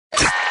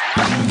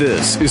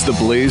This is the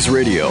Blaze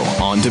Radio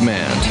on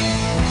demand.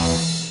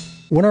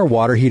 When our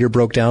water heater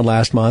broke down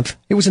last month,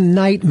 it was a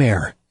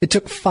nightmare. It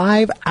took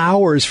 5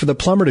 hours for the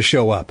plumber to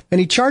show up, and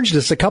he charged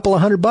us a couple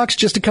of $100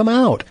 just to come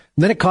out.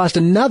 And then it cost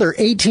another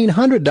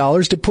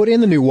 $1,800 to put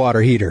in the new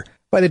water heater.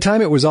 By the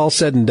time it was all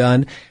said and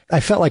done, I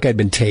felt like I'd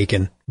been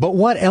taken. But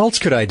what else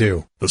could I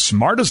do? The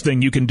smartest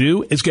thing you can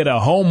do is get a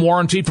home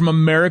warranty from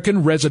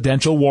American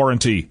Residential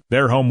Warranty.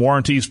 Their home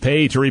warranties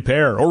pay to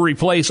repair or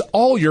replace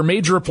all your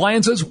major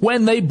appliances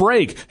when they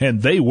break,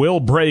 and they will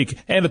break,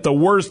 and at the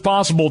worst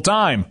possible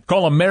time.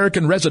 Call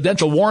American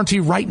Residential Warranty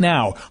right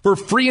now for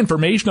free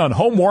information on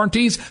home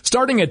warranties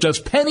starting at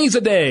just pennies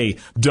a day.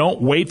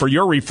 Don't wait for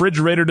your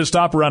refrigerator to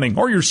stop running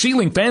or your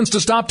ceiling fans to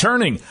stop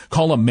turning.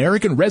 Call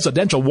American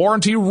Residential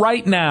Warranty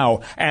right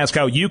now. Ask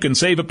how you can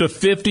save up to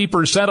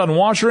 50% on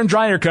washer and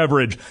dryer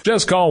coverage.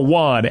 Just call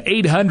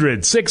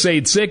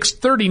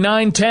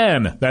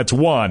 1-800-686-3910. That's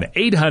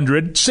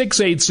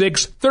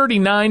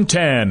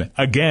 1-800-686-3910.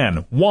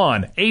 Again,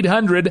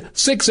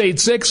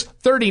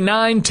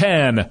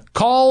 1-800-686-3910.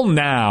 Call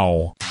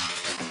now.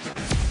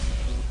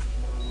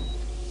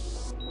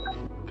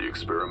 The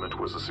experiment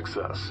was a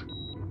success.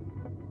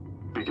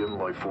 Begin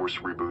Life Force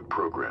Reboot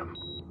Program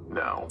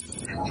now.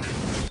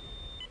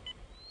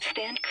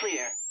 Stand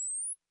clear.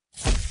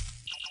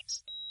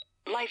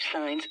 Life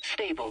signs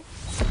stable.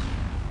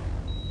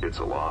 It's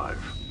alive.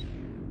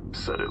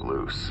 Set it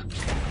loose.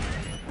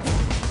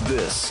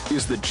 This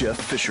is the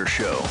Jeff Fisher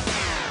Show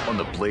on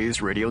the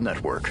Blaze Radio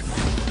Network.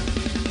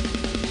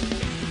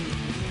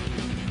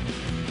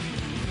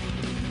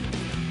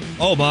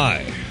 Oh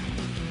my.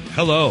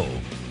 Hello.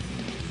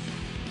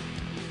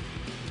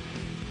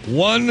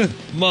 1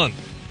 month.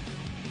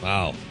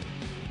 Wow.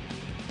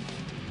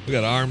 We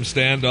got armed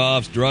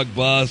standoffs, drug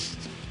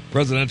busts,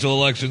 presidential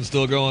election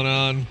still going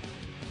on.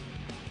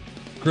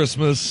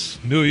 Christmas,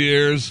 New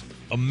Year's.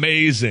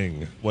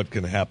 Amazing what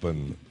can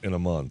happen in a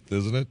month,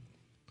 isn't it?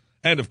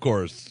 And, of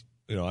course,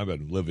 you know, I've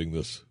been living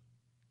this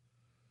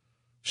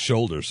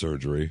shoulder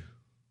surgery.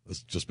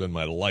 It's just been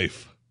my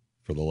life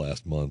for the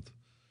last month.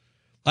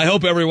 I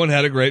hope everyone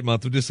had a great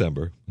month of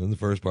December and the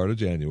first part of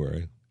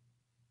January.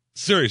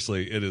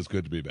 Seriously, it is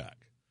good to be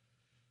back.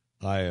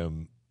 I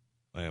am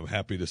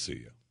happy to see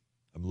you.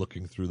 I'm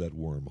looking through that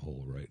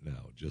wormhole right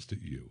now, just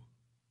at you.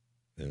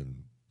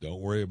 And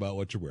don't worry about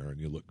what you're wearing.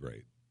 You look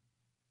great.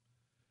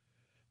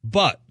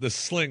 But the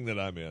sling that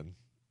I'm in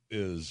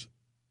is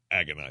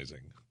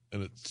agonizing.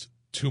 And it's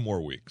 2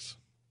 more weeks.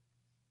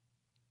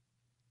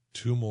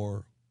 2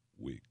 more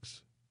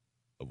weeks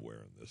of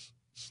wearing this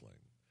sling.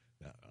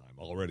 Now, I'm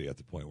already at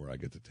the point where I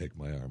get to take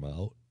my arm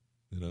out,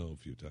 you know,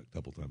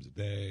 couple times a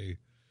day.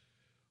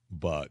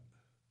 But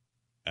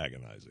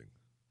agonizing.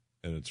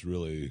 And it's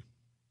really,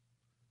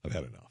 I've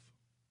had enough.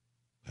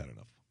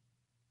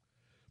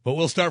 But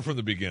we'll start from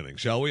the beginning,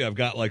 shall we? I've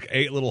got like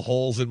 8 little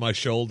holes in my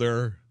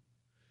shoulder.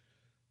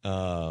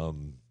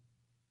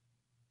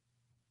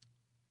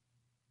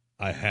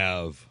 I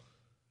have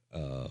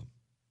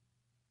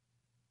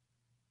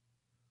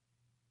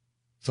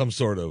some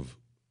sort of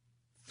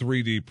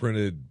 3D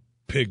printed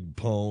pig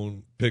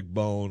bone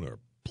or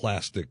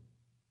plastic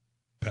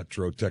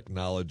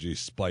petrotechnology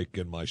spike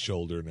in my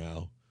shoulder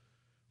now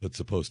that's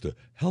supposed to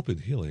help in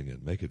healing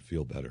and make it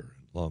feel better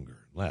and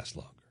longer and last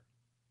longer.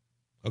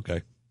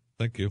 Okay,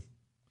 thank you.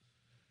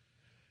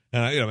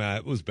 And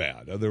it was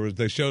bad.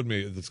 They showed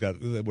me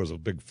there was a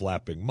big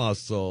flapping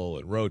muscle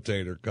and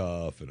rotator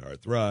cuff and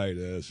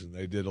arthritis, and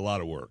they did a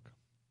lot of work.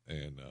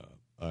 And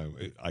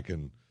I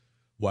can,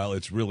 while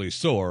it's really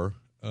sore,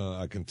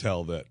 I can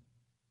tell that,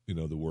 you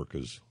know, the work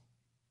is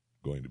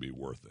going to be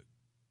worth it.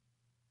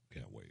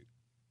 Can't wait.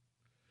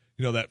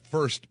 You know, the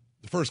first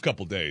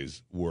couple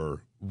days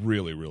were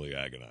really, really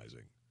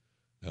agonizing.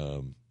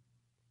 You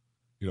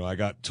know,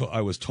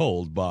 I was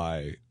told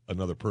by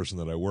another person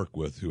that I work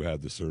with who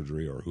had the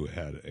surgery or who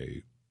had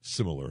a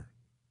similar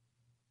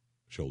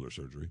shoulder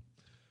surgery,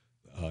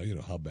 you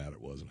know, how bad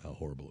it was and how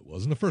horrible it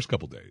was. And the first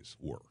couple days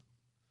were,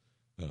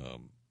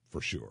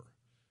 for sure.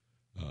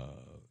 I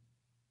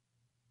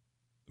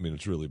mean,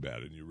 it's really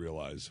bad, and you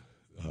realize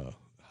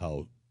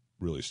how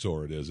really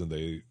sore it is. And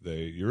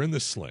you're in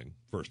this sling,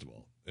 first of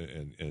all,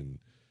 and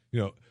you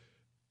know,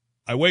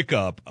 I wake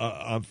up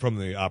I'm from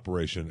the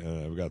operation,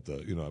 and I've got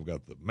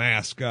the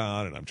mask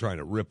on, and I'm trying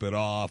to rip it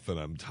off, and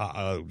I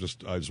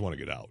just want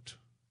to get out.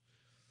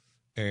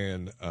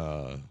 And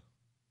so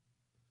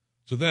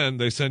then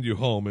they send you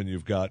home, and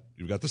you've got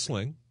the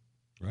sling,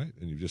 right?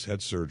 And you've just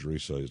had surgery,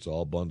 so it's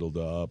all bundled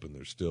up, and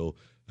there's still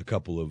a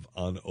couple of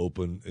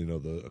unopened, you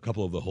know, a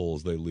couple of the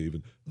holes they leave,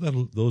 and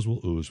those will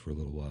ooze for a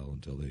little while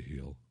until they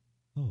heal.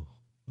 Oh,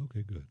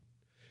 okay, good.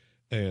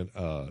 And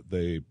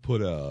they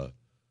put a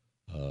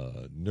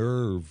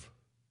nerve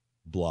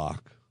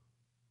block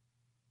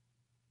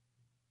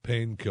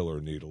painkiller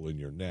needle in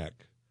your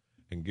neck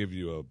and give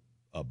you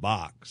a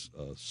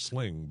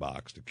sling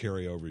box to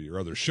carry over your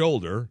other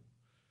shoulder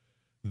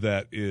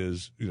that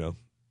is, you know,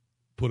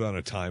 put on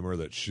a timer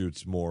that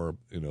shoots more,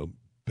 you know,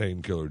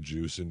 painkiller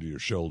juice into your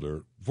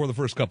shoulder for the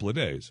first couple of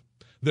days.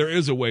 There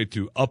is a way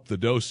to up the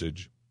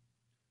dosage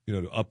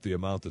to up the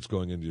amount that's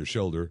going into your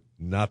shoulder.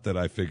 Not that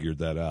I figured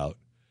that out.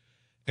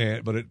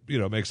 But it,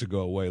 makes it go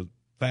away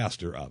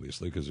faster,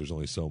 obviously, because there's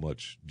only so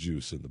much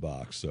juice in the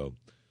box. So,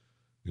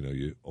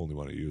 you only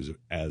want to use it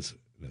as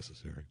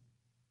necessary.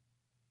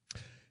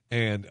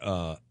 And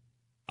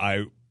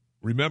I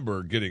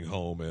remember getting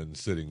home and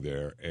sitting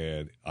there,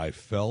 and I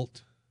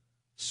felt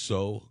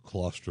so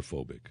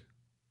claustrophobic.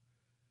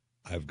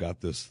 I've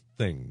got this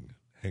thing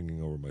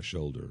hanging over my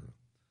shoulder,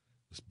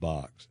 this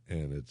box,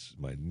 and it's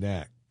my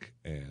neck,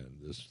 and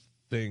this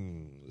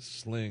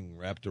sling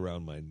wrapped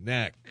around my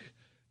neck,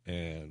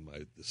 and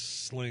the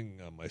sling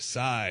on my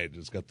side.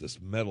 It's got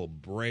this metal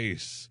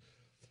brace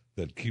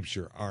that keeps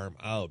your arm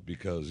out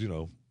because,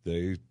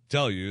 they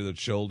tell you that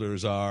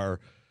shoulders are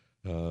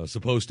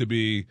supposed to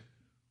be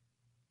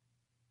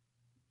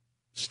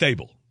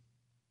stable.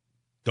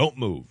 Don't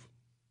move.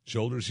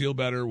 Shoulders heal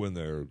better when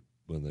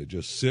they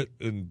just sit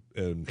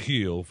and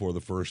heal for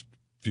the first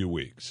few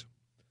weeks.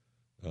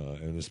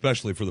 And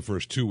especially for the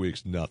first 2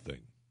 weeks,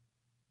 nothing,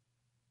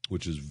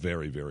 which is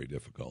very, very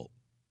difficult.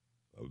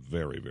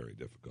 Very, very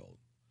difficult.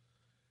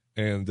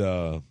 And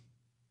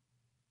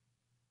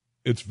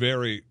it's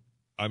very,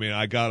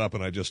 I got up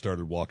and I just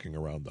started walking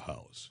around the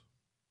house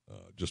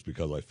just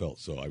because I felt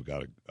so.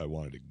 I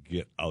wanted to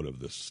get out of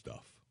this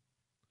stuff.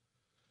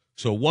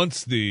 So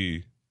once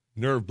the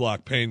nerve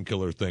block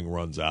painkiller thing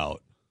runs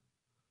out,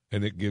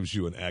 and it gives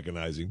you an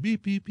agonizing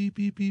beep, beep, beep,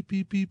 beep, beep,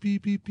 beep, beep, beep,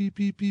 beep, beep,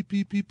 beep, beep,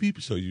 beep, beep,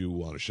 beep. So you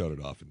want to shut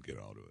it off and get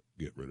out of it,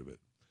 get rid of it.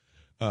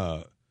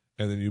 And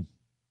then you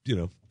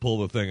pull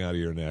the thing out of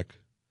your neck.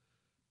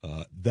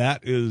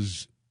 That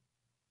is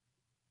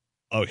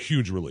a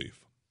huge relief.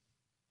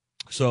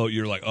 So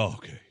you're like, oh,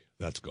 okay,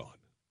 that's gone.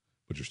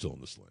 But you're still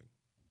in the sling.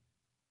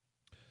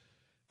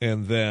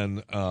 And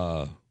then,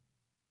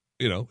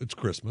 it's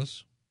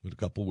Christmas. In a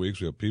couple of weeks,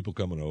 we have people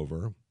coming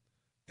over.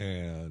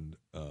 And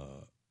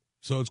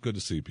so it's good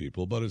to see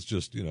people. But it's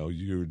just,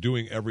 you're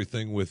doing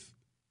everything with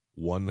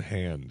one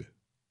hand.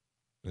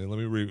 And let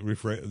me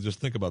rephrase. Just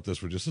think about this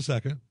for just a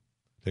second.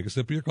 Take a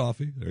sip of your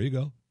coffee. There you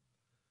go.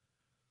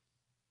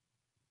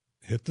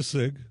 Hit the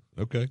cig.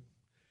 Okay.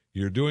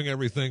 You're doing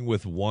everything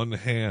with one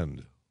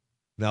hand.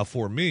 Now,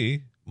 for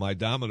me, my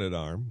dominant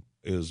arm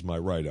is my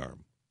right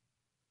arm.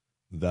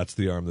 That's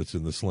the arm that's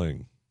in the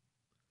sling.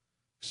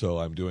 So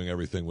I'm doing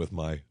everything with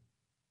my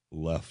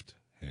left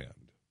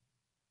hand.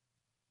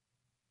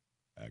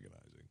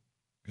 Agonizing.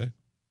 Okay?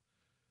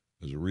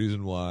 There's a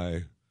reason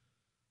why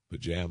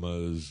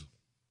pajamas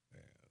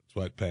and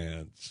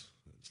sweatpants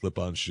and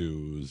slip-on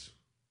shoes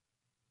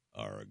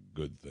are a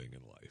good thing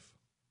in life.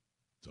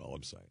 That's all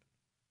I'm saying.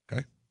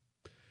 Okay?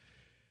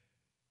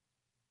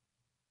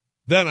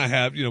 Then I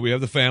have, we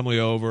have the family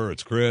over.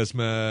 It's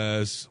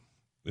Christmas.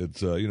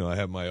 It's, I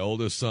have my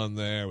oldest son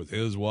there with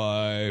his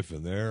wife,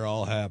 and they're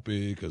all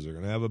happy because they're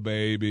going to have a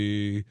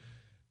baby.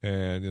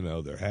 And,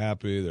 they're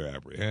happy, they're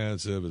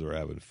apprehensive, they're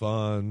having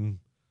fun.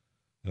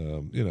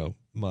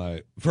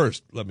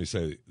 First, let me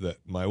say that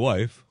my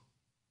wife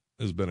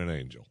has been an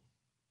angel.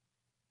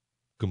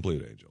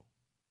 Complete angel.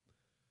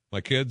 My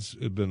kids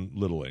have been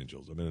little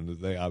angels.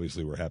 They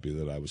obviously were happy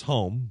that I was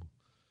home,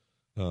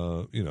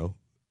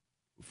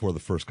 for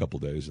the first couple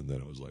of days, and then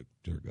it was like,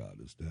 dear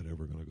God, is Dad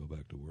ever going to go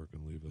back to work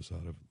and leave us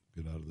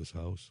get out of this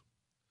house?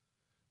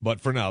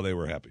 But for now, they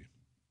were happy.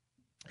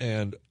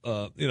 And,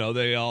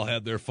 they all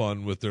had their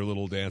fun with their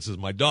little dances.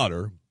 My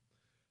daughter,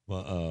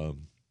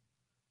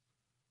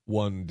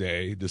 one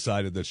day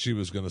decided that she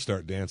was going to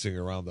start dancing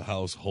around the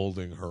house,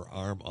 holding her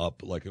arm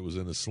up like it was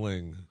in a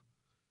sling,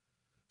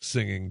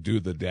 singing "Do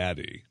the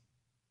Daddy."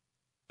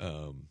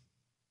 Ha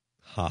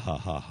ha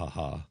ha ha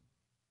ha.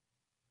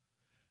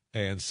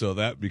 And so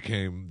that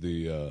became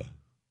the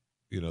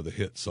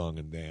hit song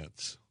and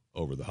dance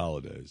over the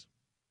holidays.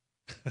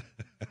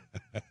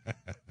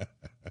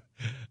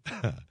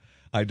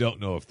 I don't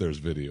know if there's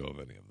video of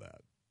any of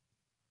that.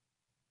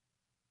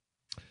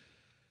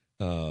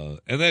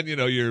 And then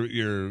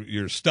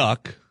you're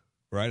stuck,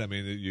 right?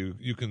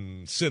 You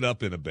can sit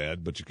up in a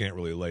bed, but you can't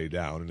really lay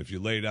down. And if you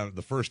lay down,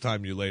 the first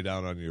time you lay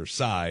down on your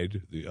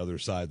side, the other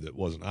side that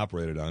wasn't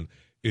operated on,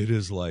 it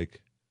is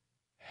like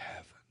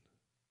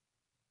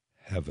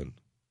heaven,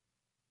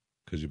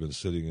 because you've been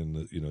sitting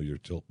in your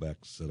tilt back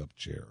set up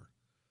chair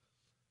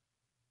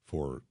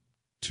for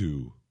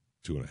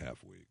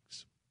 2.5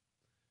 weeks,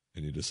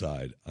 and you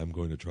decide, I'm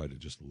going to try to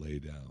just lay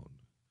down.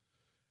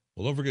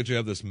 Well, don't forget you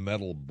have this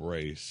metal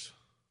brace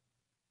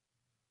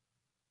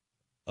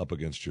up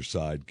against your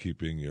side,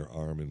 keeping your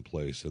arm in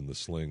place and the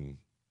sling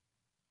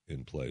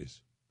in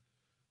place.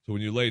 So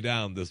when you lay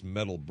down, this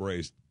metal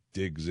brace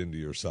digs into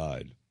your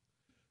side.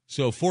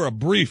 So for a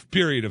brief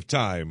period of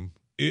time,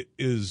 it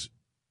is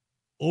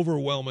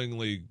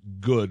overwhelmingly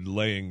good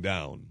laying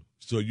down.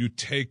 So you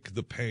take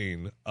the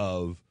pain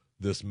of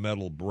this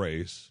metal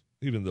brace,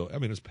 even though,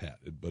 it's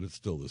padded, but it's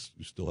still this,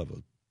 you still have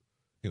a,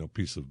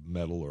 piece of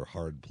metal or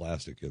hard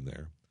plastic in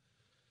there.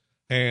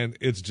 And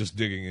it's just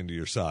digging into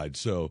your side.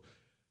 So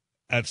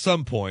at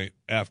some point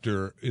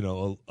after,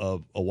 a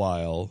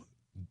while,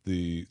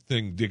 the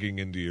thing digging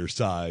into your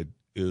side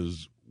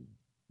is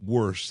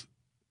worse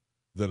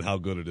than how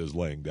good it is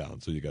laying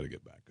down. So you got to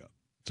get back up.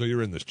 So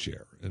you're in this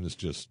chair, and it's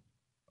just,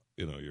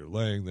 you're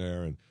laying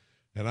there,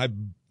 and I,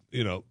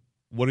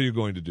 what are you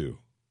going to do?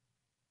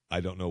 I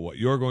don't know what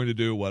you're going to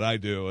do. What I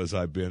do is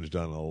I binged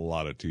on a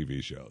lot of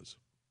TV shows.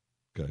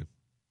 Okay.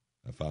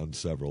 I found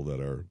several that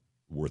are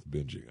worth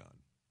binging on.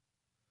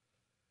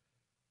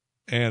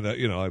 And,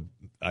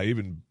 I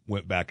even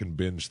went back and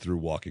binged through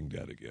Walking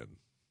Dead again,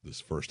 this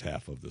first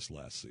half of this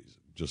last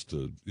season, just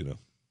to,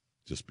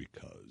 just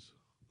because.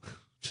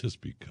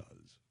 Just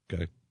because.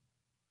 Okay.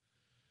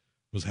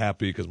 Was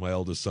happy because my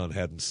eldest son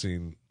hadn't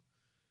seen.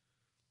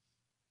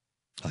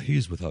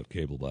 He's without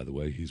cable, by the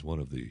way. He's one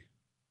of the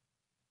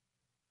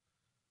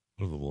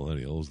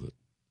millennials that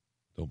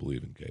don't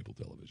believe in cable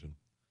television.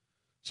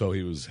 So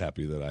he was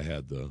happy that I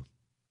had the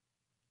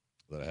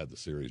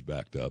series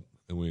backed up,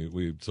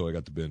 and so I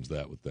got to binge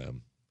that with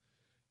them.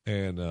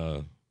 And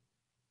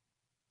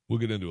we'll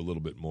get into a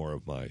little bit more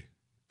of my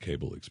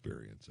cable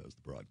experience as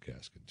the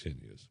broadcast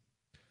continues.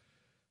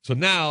 So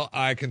now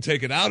I can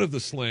take it out of the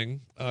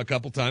sling a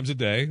couple times a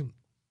day.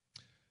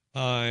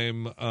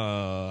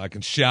 I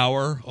can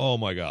shower. Oh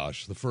my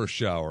gosh, the first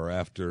shower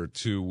after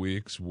 2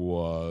 weeks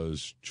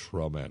was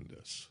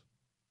tremendous.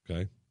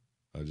 Okay,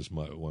 I just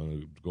might want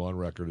to go on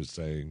record as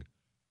saying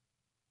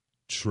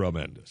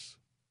tremendous.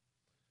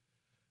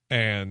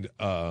 And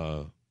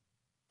I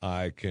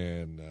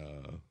can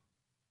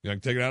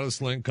take it out of the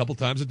sling a couple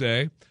times a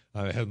day.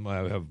 I have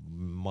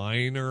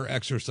minor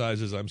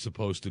exercises I'm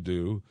supposed to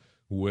do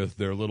with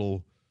their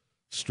little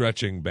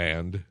stretching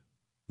band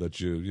that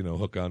you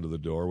hook onto the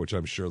door, which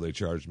I'm sure they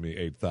charged me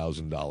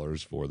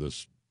 $8,000 for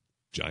this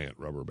giant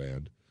rubber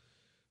band.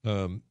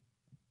 Or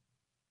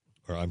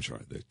I'm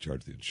sorry, they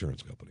charged the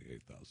insurance company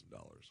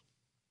 $8,000.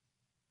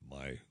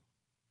 My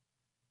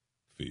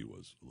fee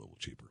was a little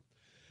cheaper.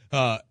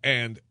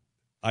 And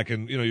I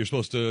can, you're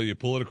supposed to, you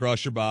pull it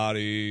across your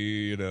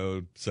body,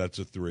 sets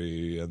of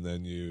 3, and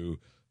then you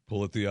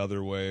pull it the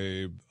other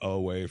way,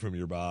 away from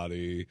your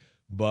body.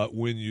 But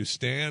when you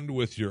stand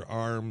with your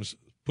arms,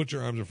 put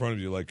your arms in front of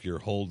you like you're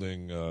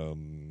holding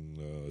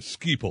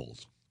ski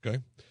poles, okay?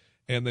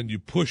 And then you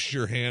push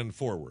your hand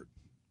forward,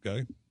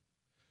 okay?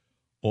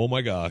 Oh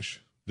my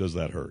gosh, does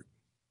that hurt?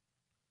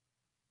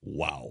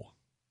 Wow.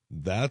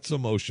 That's a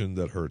motion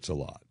that hurts a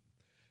lot.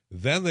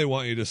 Then they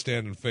want you to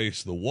stand and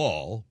face the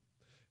wall,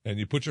 and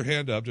you put your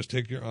hand up, just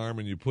take your arm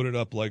and you put it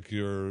up like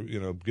you're,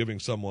 giving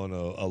someone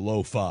a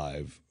low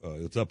 5.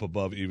 It's up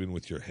above even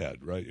with your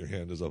head, right? Your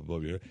hand is up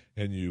above your head,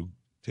 and you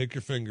take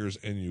your fingers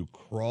and you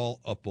crawl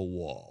up a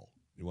wall.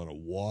 You want to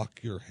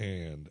walk your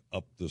hand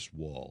up this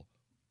wall.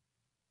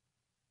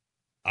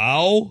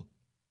 Ow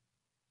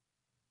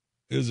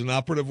is an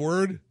operative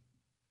word.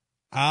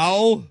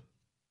 Ow.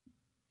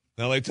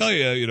 Now, they tell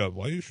you,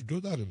 why you should do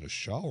that in the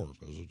shower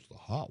because it's the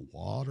hot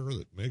water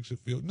that makes it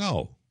feel.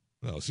 No.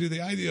 See,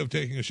 the idea of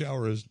taking a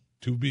shower is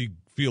to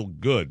feel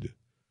good.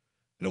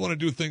 You don't want to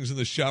do things in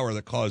the shower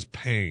that cause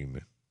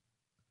pain.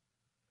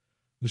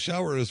 The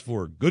shower is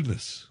for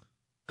goodness,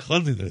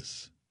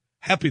 cleanliness,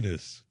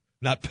 happiness,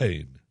 not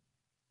pain.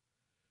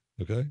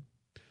 Okay?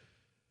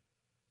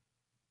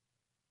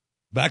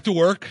 Back to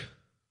work.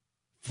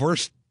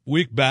 First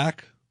week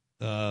back.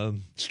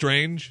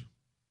 Strange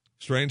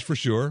for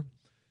sure.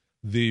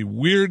 The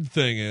weird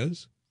thing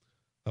is,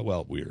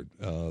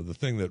 the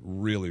thing that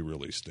really,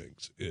 really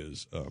stinks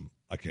is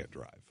I can't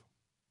drive.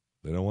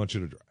 They don't want you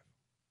to drive.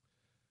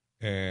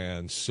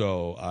 And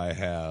so I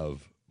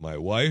have my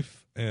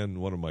wife and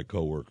one of my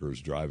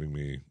coworkers driving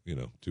me,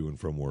 to and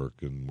from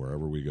work and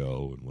wherever we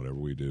go and whatever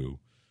we do.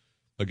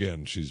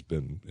 Again, she's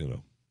been,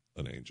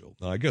 an angel.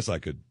 Now, I guess I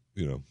could,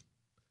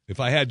 if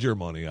I had your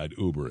money, I'd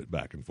Uber it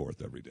back and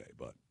forth every day.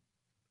 But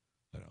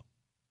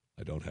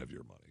I don't have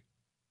your money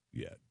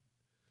yet.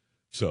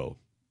 So,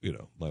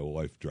 my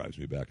wife drives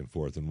me back and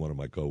forth, and one of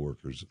my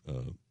coworkers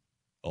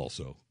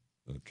also,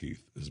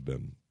 Keith, has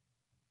been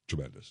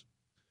tremendous.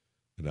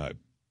 And I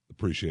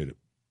appreciate it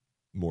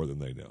more than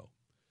they know.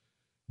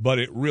 But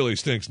it really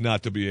stinks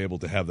not to be able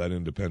to have that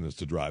independence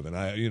to drive.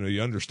 And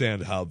you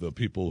understand how the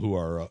people who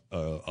are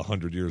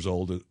 100 years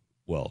old,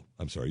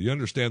 you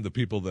understand the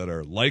people that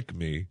are like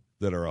me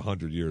that are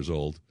 100 years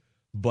old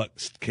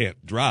but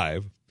can't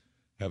drive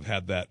have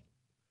had that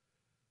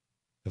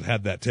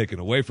taken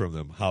away from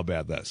them, how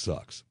bad that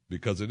sucks.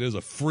 Because it is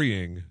a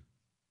freeing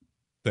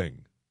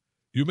thing.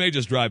 You may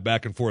just drive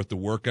back and forth to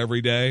work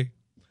every day,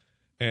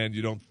 and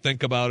you don't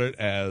think about it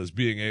as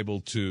being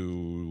able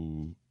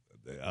to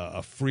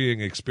a freeing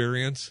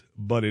experience,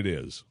 but it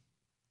is.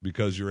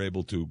 Because you're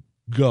able to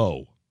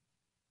go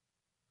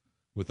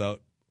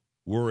without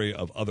worry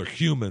of other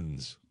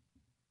humans.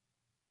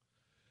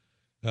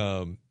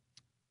 I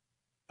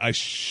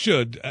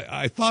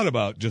thought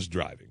about just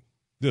driving,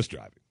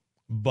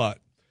 but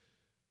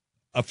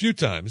a few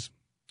times,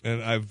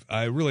 and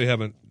I really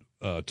haven't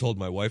told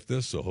my wife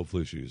this, so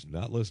hopefully she's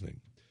not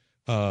listening.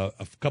 A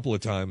couple of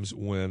times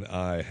when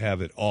I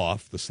have it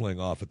off, the sling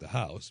off at the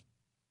house,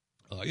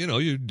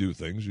 you do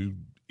things, you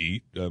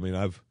eat. I mean,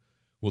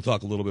 we'll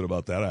talk a little bit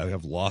about that. I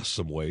have lost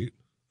some weight,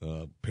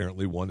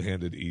 apparently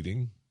one-handed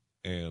eating.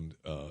 and,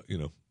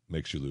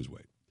 makes you lose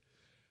weight.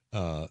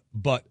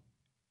 But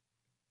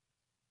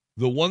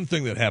the one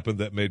thing that happened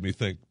that made me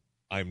think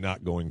I'm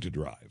not going to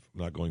drive,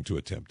 I'm not going to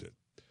attempt it,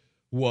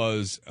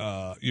 was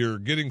you're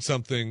getting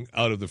something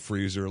out of the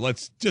freezer.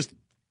 Let's just,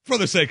 for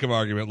the sake of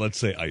argument, let's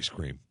say ice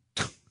cream.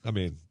 I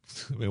mean,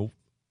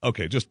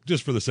 okay,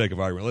 just for the sake of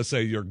argument, let's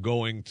say you're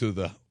going to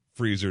the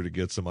freezer to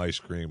get some ice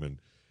cream and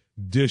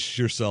dish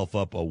yourself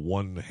up a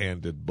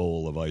one-handed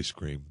bowl of ice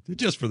cream,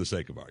 just for the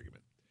sake of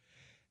argument.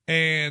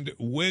 And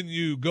when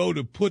you go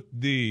to put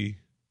the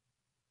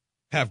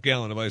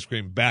half-gallon of ice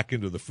cream back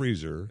into the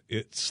freezer,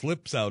 it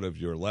slips out of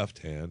your left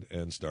hand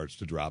and starts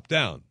to drop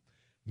down.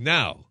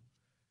 Now,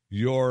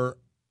 your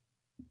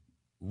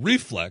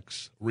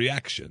reflex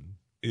reaction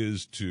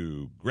is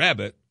to grab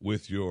it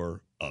with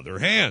your other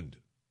hand,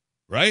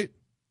 right?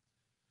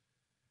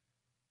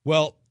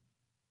 Well,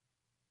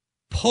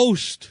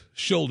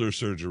 post-shoulder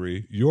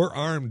surgery, your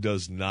arm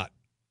does not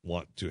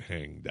want to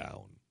hang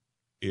down.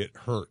 It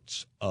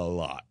hurts a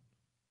lot.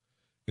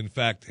 In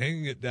fact,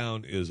 hanging it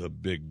down is a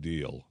big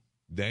deal.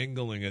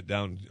 Dangling it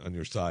down on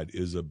your side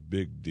is a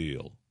big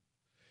deal.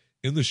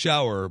 In the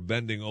shower,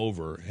 bending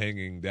over,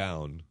 hanging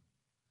down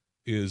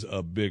is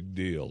a big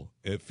deal.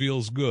 It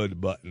feels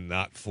good, but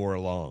not for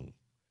long.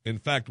 In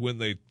fact, when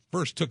they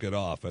first took it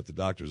off at the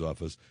doctor's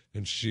office,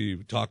 and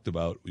she talked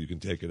about you can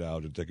take it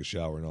out and take a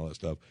shower and all that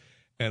stuff,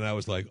 and I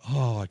was like,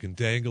 oh, I can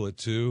dangle it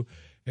too.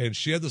 And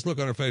she had this look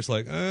on her face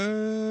like,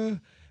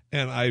 and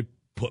I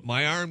put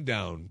my arm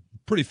down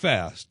pretty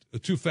fast,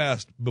 too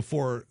fast,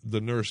 before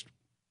the nurse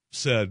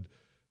said,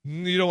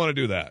 you don't want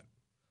to do that.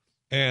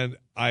 And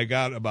I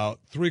got about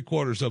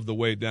 3/4 of the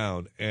way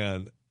down,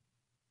 and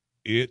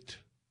it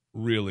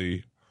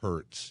really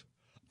hurts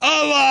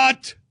a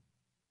lot.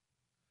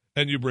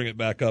 And you bring it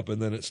back up, and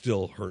then it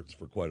still hurts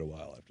for quite a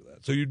while after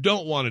that. So you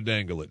don't want to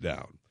dangle it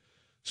down.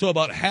 So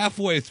about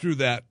halfway through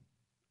that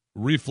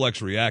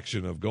reflex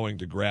reaction of going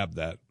to grab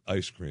that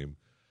ice cream,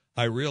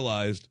 I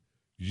realized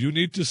you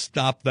need to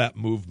stop that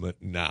movement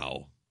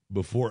now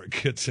before it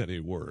gets any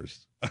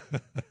worse.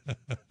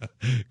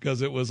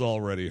 Because it was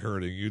already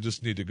hurting. You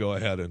just need to go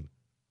ahead and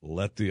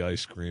let the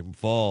ice cream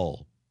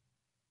fall.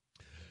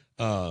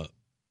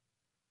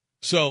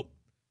 So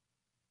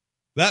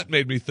that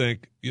made me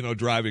think,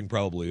 driving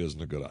probably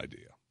isn't a good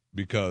idea,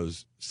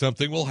 because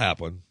something will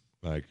happen.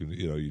 Like,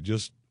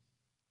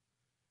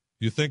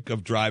 you think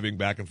of driving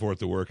back and forth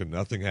to work and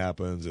nothing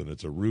happens, and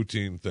it's a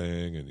routine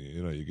thing, and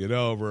you get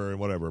over and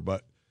whatever.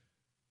 But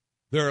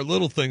there are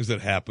little things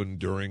that happen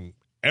during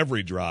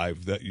every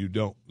drive that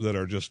that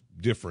are just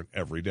different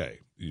every day.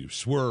 You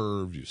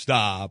swerve, you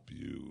stop,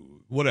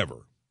 you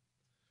whatever.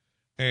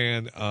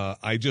 And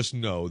I just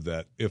know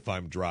that if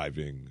I'm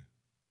driving,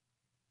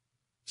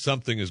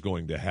 something is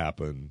going to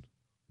happen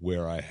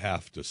where I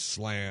have to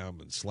slam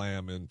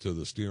into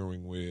the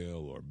steering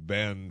wheel or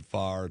bend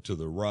far to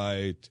the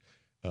right.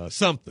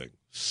 Something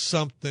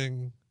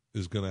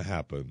is going to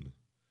happen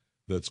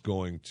that's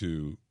going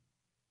to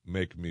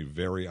make me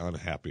very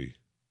unhappy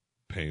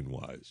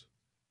pain-wise.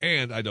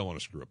 And I don't want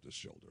to screw up this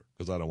shoulder,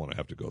 because I don't want to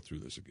have to go through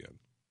this again.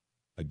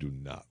 I do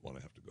not want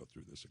to have to go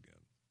through this again.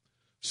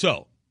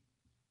 So,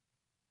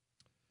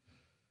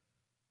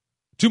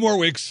 2 more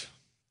weeks.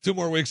 2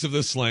 more weeks of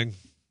this sling.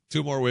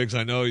 2 more weeks.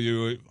 I know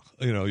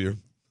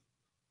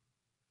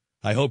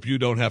I hope you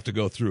don't have to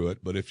go through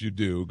it, but if you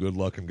do, good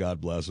luck and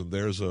God bless. And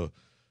there's a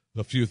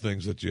few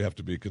things that you have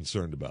to be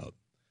concerned about.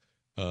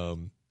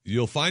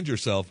 You'll find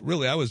yourself,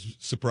 really, I was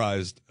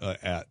surprised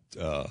at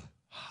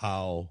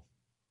how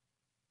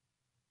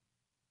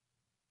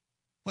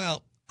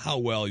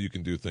well you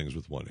can do things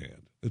with one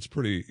hand. It's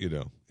pretty,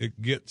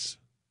 it gets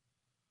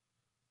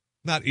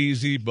not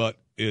easy, but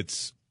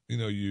it's,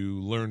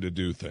 you learn to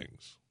do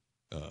things.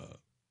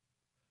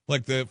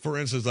 For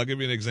instance, I'll give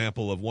you an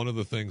example of one of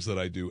the things that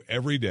I do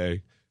every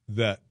day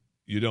that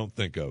you don't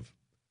think of.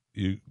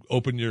 You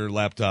open your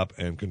laptop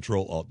and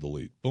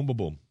Control-Alt-Delete. Boom, boom,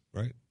 boom,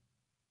 right?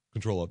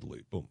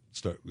 Control-Alt-Delete. Boom.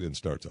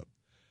 Starts up.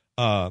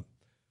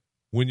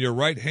 When your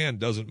right hand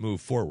doesn't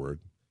move forward,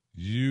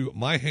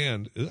 my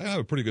hand, I have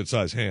a pretty good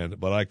sized hand,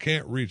 but I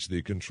can't reach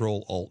the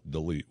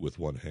Control-Alt-Delete with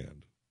one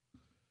hand.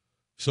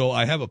 So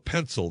I have a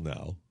pencil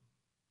now,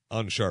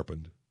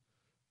 unsharpened,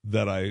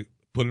 that I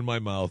put in my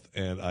mouth,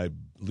 and I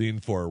lean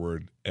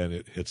forward, and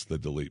it hits the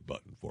delete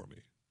button for me.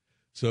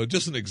 So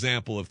just an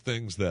example of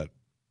things that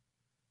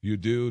you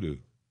do to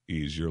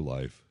ease your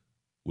life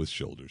with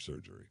shoulder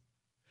surgery.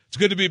 It's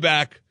good to be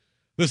back.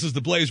 This is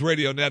the Blaze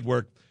Radio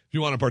Network. If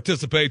you want to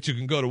participate, you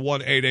can go to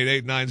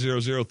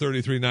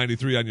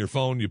 1-888-900-3393 on your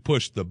phone. You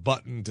push the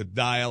button to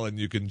dial, and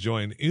you can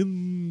join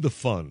in the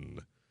fun.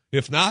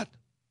 If not,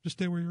 just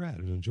stay where you're at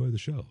and enjoy the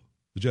show.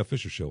 The Jeff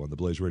Fisher Show on the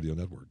Blaze Radio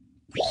Network.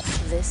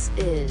 This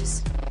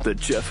is The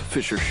Jeff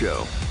Fisher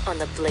Show on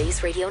the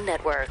Blaze Radio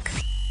Network.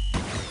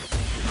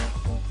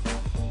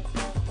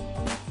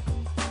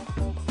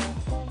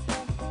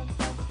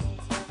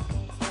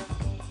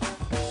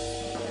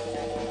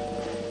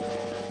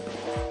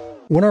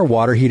 When our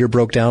water heater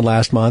broke down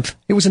last month,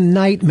 it was a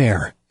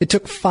nightmare. It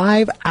took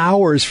 5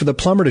 hours for the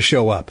plumber to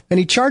show up, and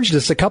he charged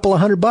us a couple of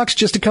 $100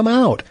 just to come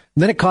out.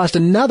 And then it cost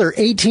another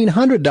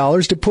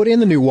 $1,800 to put in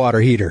the new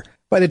water heater.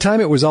 By the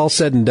time it was all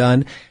said and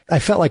done, I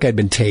felt like I'd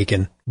been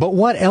taken. But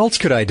what else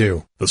could I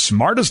do? The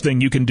smartest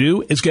thing you can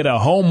do is get a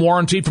home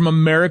warranty from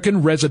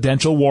American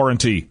Residential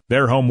Warranty.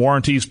 Their home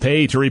warranties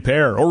pay to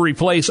repair or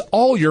replace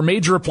all your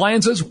major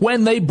appliances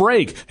when they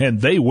break,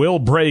 and they will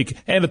break,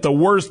 and at the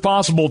worst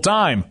possible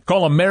time.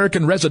 Call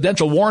American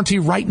Residential Warranty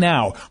right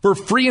now for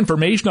free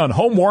information on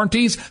home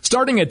warranties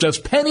starting at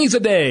just pennies a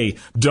day.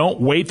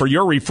 Don't wait for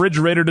your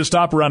refrigerator to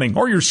stop running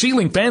or your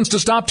ceiling fans to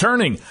stop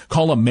turning.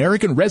 Call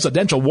American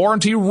Residential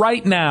Warranty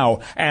right now.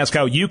 Ask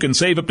how you can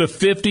save up to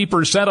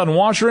 50% on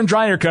washer and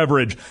dryer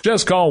coverage.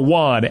 Just call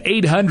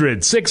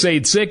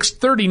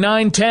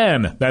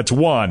 1-800-686-3910. That's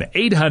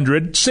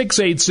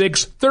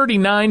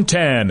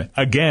 1-800-686-3910.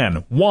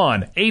 Again,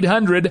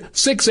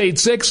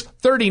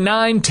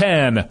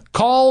 1-800-686-3910.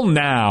 Call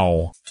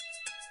now.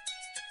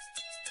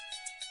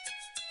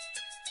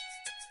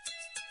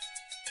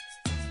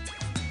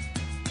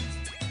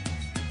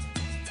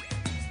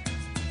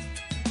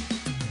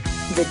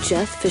 The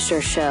Jeff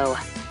Fisher Show.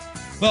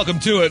 Welcome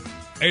to it.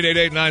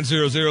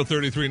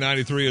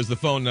 888-900-3393 is the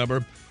phone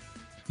number.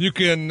 You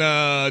can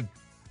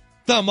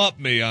thumb up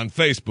me on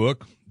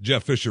Facebook,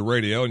 Jeff Fisher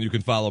Radio, and you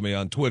can follow me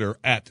on Twitter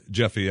at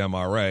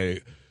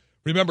JeffyMRA.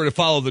 Remember to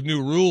follow the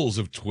new rules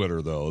of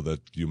Twitter, though,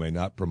 that you may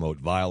not promote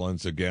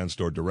violence against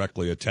or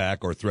directly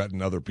attack or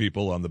threaten other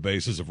people on the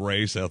basis of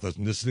race,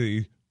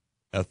 ethnicity,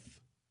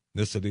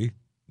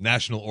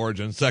 national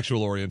origin,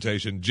 sexual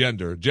orientation,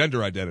 gender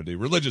identity,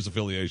 religious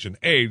affiliation,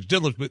 age,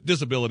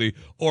 disability,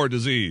 or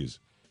disease.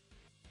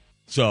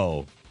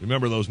 So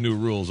remember those new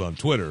rules on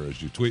Twitter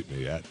as you tweet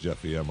me at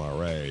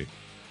JeffyMRA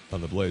on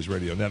the Blaze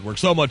Radio Network.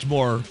 So much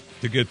more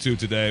to get to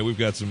today. We've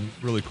got some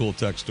really cool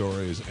tech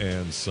stories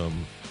and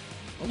some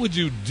what would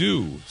you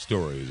do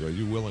stories. Are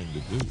you willing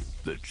to do?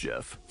 The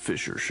Jeff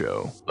Fisher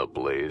Show, the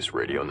Blaze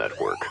Radio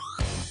Network.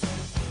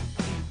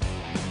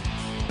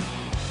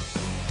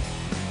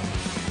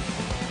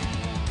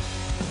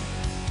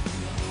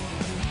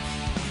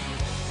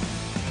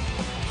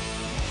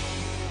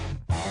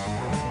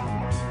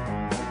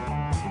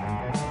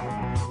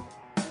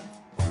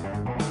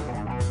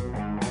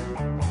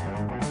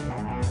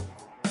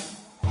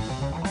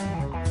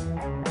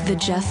 The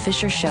Jeff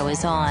Fisher Show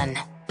is on.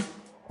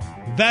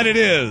 That it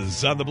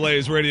is on the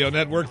Blaze Radio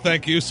Network.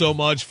 Thank you so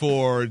much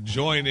for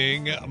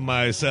joining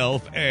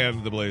myself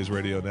and the Blaze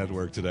Radio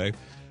Network today.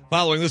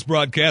 Following this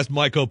broadcast,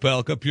 Mike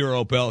Opelka,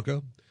 Pure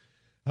Opelka.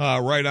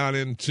 Right on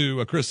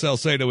into Chris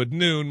Salcedo at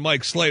noon,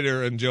 Mike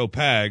Slater and Joe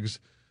Pags.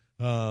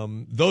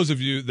 Those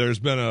of you, there's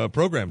been a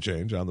program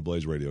change on the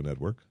Blaze Radio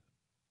Network.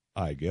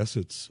 I guess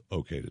it's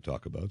okay to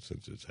talk about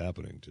since it's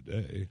happening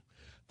today.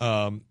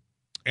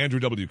 Andrew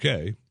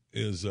WK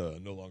is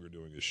no longer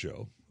doing his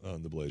show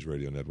on the Blaze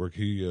Radio Network.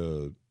 He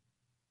is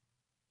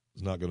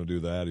not going to do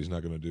that. He's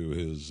not going to do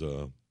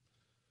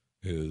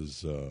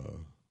his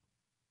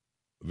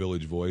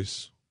Village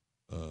Voice.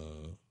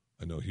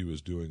 I know he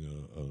was doing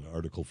an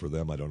article for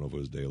them. I don't know if it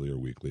was daily or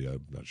weekly.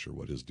 I'm not sure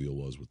what his deal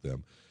was with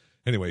them.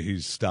 Anyway,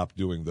 he's stopped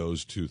doing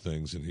those two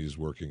things, and he's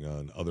working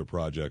on other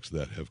projects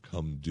that have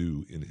come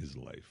due in his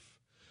life.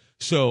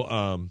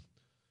 So,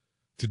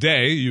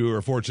 today, you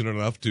are fortunate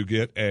enough to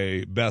get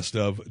a best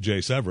of Jay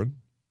Severin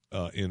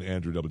in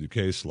Andrew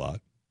WK's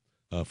slot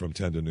from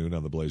 10 to noon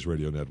on the Blaze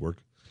Radio Network.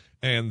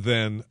 And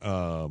then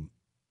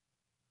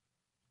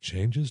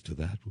changes to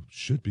that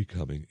should be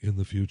coming in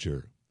the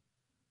future.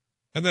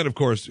 And then, of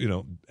course,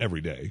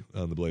 every day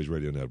on the Blaze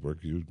Radio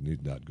Network, you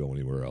need not go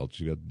anywhere else.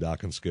 You got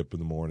Doc and Skip in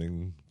the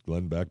morning,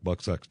 Glenn Beck,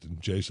 Buck Sexton,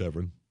 Jay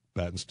Severin,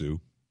 Pat and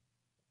Stu.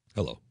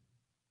 Hello.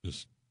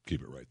 Just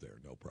keep it right there.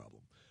 No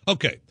problem.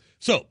 Okay,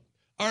 so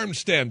armed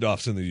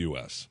standoffs in the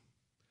U.S.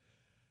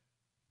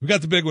 We've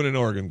got the big one in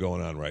Oregon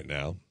going on right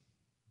now,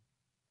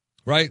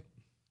 right?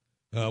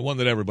 One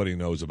that everybody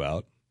knows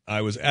about.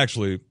 I've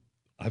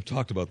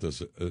talked about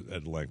this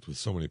at length with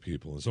so many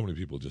people, and so many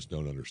people just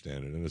don't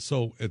understand it. And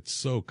it's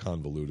so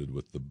convoluted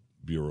with the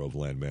Bureau of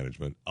Land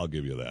Management. I'll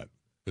give you that.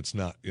 It's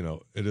not,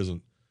 it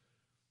isn't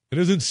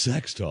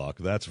sex talk,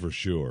 that's for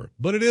sure.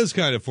 But it is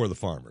kind of for the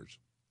farmers.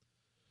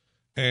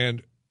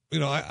 And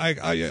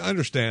I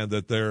understand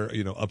that they're,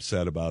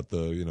 upset about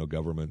the,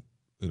 government,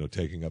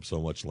 taking up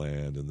so much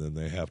land, and then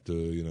they have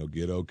to,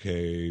 get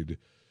okayed,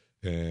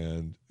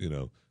 and,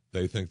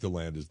 they think the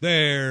land is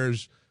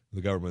theirs. The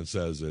government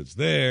says it's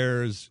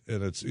theirs,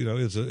 and it's,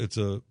 it's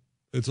a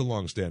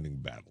long-standing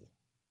battle.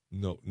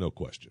 No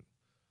question.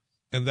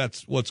 And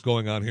that's what's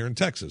going on here in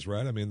Texas,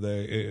 right? I mean,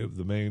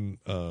 the main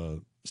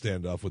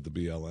standoff with the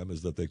BLM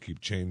is that they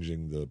keep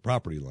changing the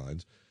property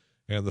lines,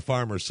 and the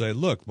farmers say,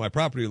 look, my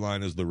property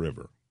line is the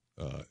river.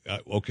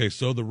 Okay,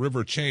 so the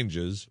river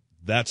changes.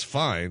 That's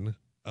fine.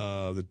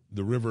 The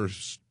river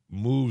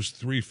moves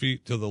 3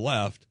 feet to the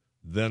left,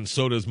 then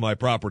so does my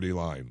property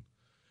line.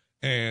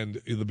 And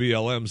the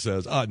BLM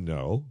says,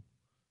 no,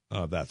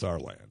 that's our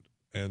land.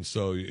 And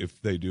so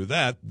if they do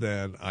that,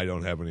 then I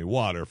don't have any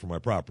water for my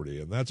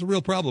property. And that's a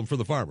real problem for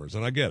the farmers,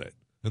 and I get it.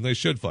 And they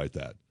should fight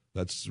that.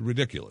 That's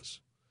ridiculous.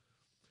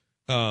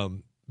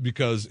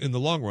 Because in the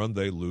long run,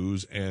 they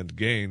lose and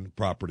gain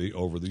property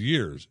over the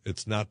years.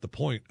 It's not the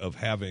point of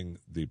having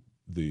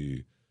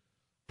the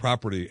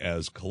property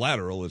as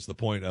collateral. It's the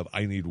point of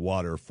I need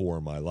water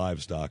for my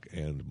livestock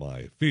and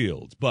my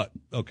fields. But,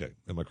 okay,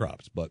 and my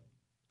crops. But,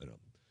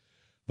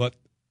 but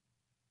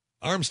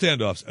armed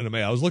standoffs, and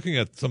I was looking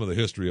at some of the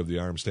history of the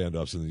armed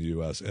standoffs in the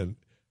U.S., and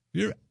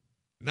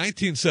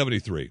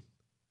 1973,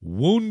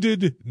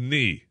 Wounded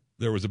Knee,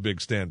 there was a big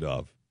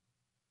standoff.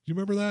 Do you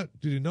remember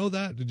that? Did you know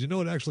that? Did you know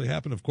it actually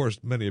happened? Of course,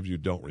 many of you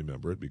don't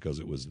remember it because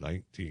it was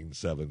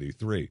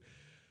 1973.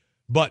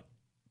 But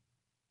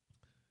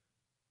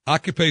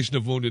occupation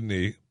of Wounded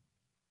Knee,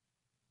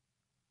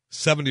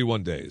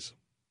 71 days.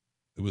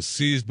 It was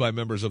seized by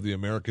members of the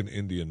American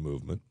Indian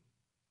movement.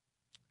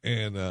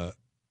 And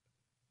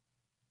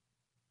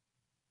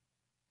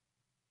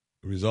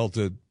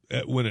resulted,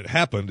 when it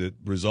happened, it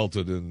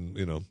resulted in,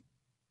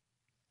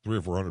 300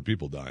 or 400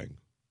 people dying.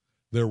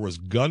 There was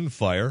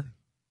gunfire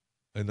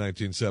in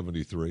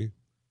 1973.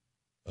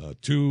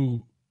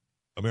 2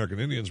 American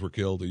Indians were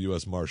killed. A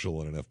U.S.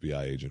 Marshal and an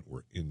FBI agent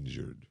were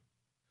injured.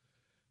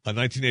 In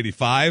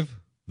 1985,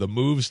 the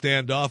MOVE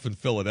standoff in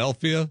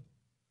Philadelphia.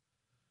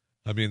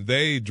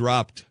 They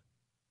dropped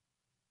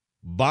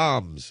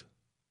bombs.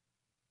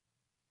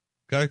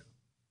 Okay?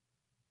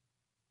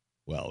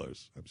 Well,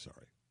 I'm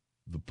sorry.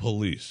 The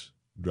police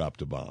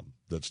dropped a bomb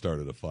that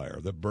started a fire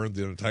that burned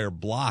the entire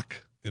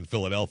block in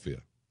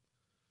Philadelphia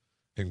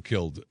and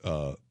killed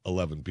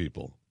 11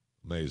 people.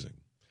 Amazing.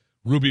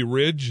 Ruby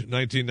Ridge,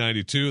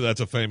 1992.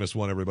 That's a famous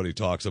one everybody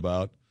talks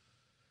about.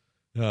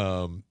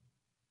 There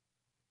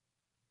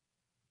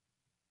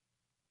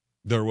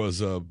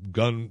was a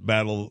gun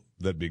battle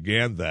that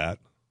began that.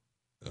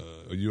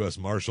 A U.S.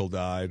 Marshal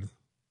died,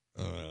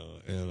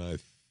 and I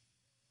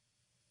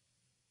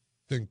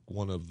think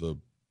one of the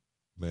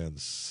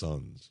man's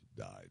sons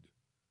died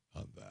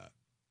on that.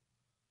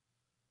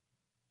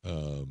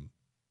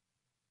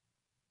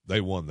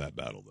 They won that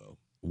battle, though.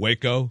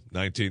 Waco,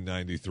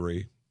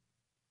 1993.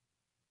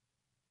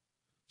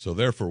 So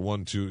there for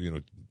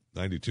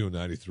 92 and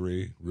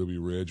 93, Ruby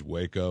Ridge,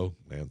 Waco.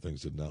 Man,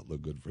 things did not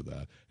look good for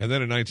that. And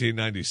then in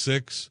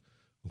 1996,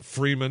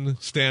 Freeman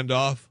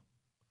standoff.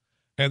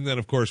 And then,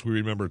 of course, we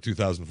remember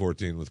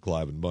 2014 with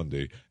Clive and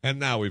Bundy. And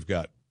now we've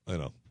got,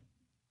 in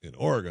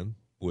Oregon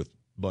with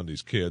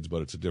Bundy's kids,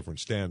 but it's a different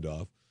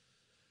standoff.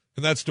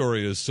 And that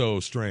story is so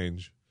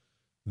strange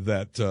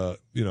that,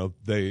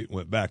 they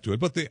went back to it.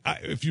 But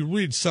if you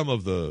read some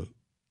of the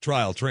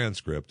trial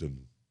transcript,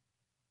 and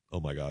oh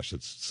my gosh,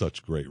 it's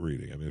such great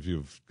reading. If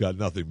you've got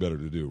nothing better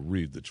to do,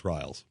 read the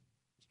trials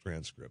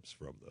transcripts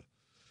from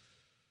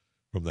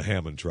the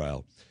Hammond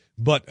trial.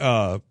 But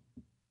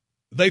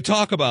they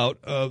talk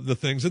about the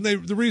things, and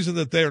the reason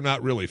that they're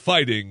not really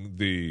fighting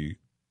the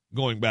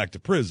going back to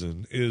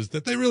prison is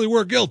that they really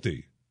were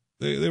guilty.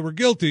 They were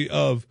guilty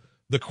of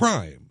the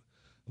crime.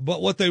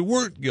 But what they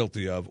weren't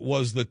guilty of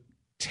was the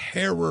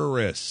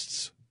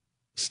terrorists'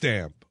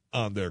 stamp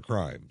on their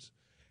crimes.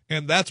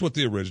 And that's what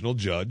the original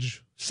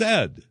judge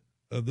said.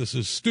 This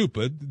is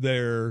stupid.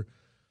 I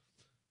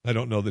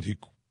don't know that he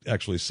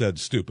actually said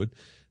stupid,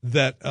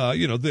 that,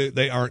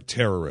 they aren't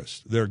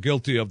terrorists. They're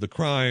guilty of the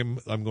crime.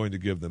 I'm going to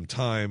give them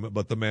time,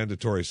 but the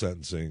mandatory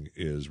sentencing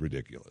is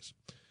ridiculous.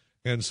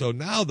 And so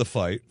now the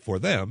fight for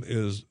them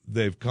is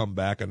they've come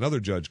back.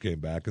 Another judge came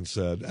back and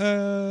said,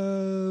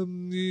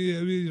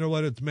 you know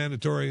what, it's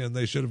mandatory, and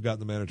they should have gotten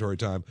the mandatory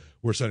time.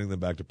 We're sending them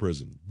back to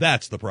prison.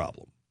 That's the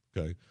problem,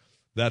 okay?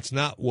 That's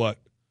not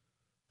what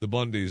the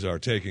Bundys are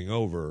taking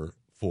over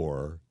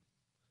for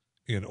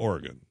in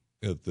Oregon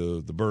at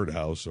the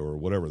birdhouse or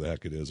whatever the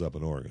heck it is up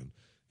in Oregon.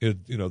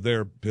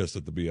 They're pissed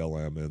at the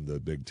BLM and the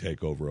big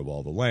takeover of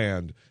all the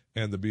land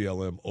and the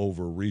BLM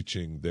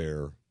overreaching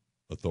their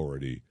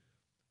authority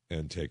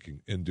and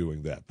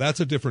doing that. That's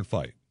a different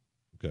fight.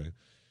 Okay.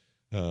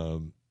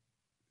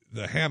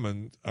 The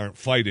Hammond aren't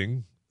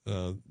fighting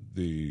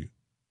the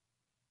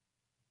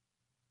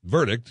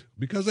verdict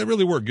because they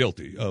really were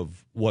guilty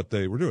of what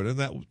they were doing, and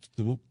that was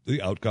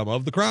the outcome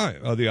of the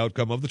crime, the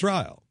outcome of the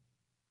trial.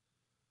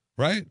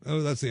 Right?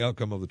 That's the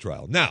outcome of the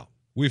trial. Now,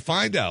 we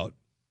find out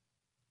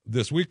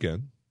this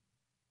weekend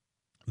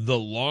the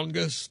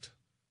longest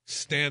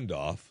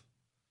standoff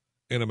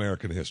in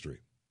American history.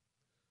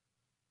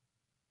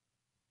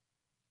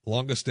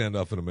 Longest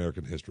standoff in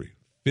American history.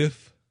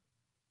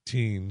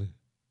 15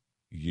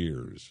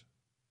 years.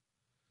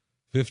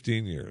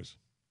 15 years.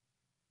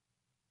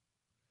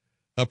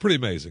 A pretty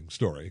amazing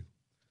story.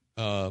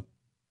 The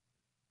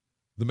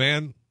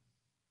man,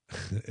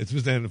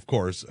 and of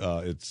course,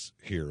 it's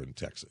here in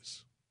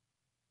Texas.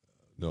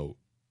 No,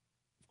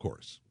 of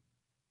course.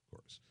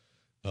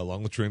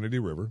 Along the Trinity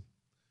River.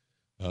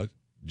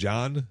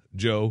 John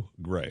Joe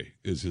Gray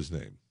is his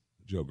name.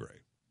 Joe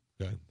Gray.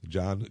 Okay?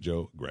 John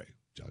Joe Gray.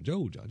 John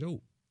Joe.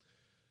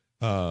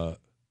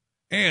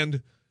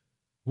 And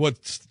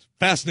what's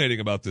fascinating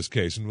about this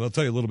case, and I'll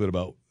tell you a little bit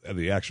about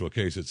the actual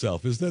case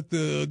itself, is that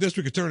the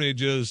district attorney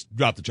just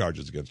dropped the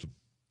charges against him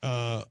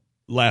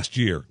last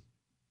year.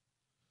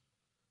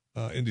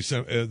 In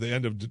December, the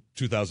end of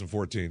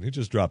 2014, he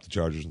just dropped the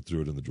charges and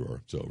threw it in the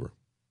drawer. It's over.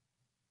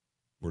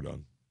 We're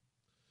done.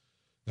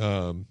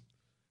 And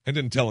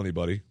didn't tell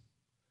anybody.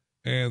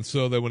 And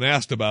so then when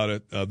asked about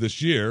it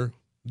this year,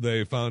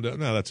 they found out,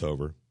 no, that's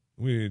over.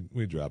 We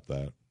dropped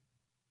that.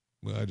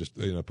 I just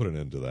put an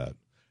end to that.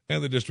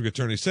 And the district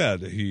attorney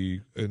said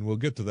and we'll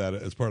get to that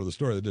as part of the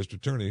story, the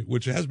district attorney,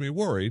 which has me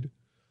worried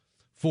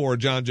for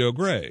John Joe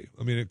Gray.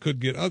 I mean, it could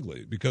get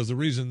ugly because the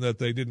reason that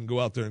they didn't go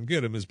out there and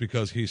get him is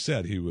because he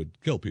said he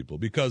would kill people.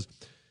 Because,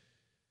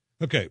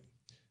 okay,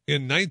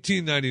 in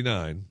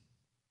 1999,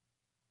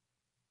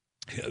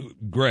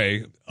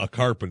 Gray, a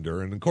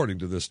carpenter, and according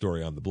to this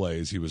story on The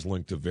Blaze, he was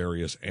linked to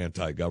various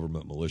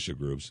anti-government militia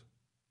groups.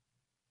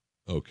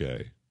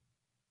 Okay,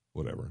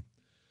 whatever.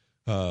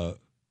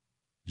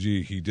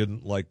 He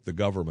didn't like the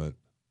government.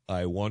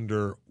 I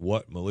wonder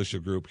what militia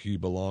group he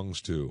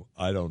belongs to.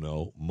 I don't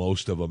know.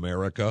 Most of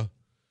America.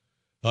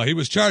 He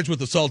was charged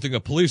with assaulting a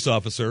police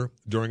officer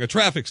during a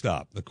traffic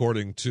stop,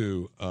 according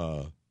to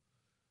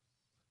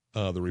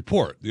the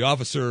report. The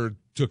officer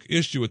took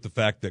issue with the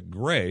fact that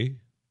Gray,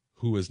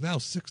 who is now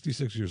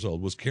 66 years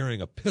old, was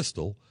carrying a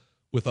pistol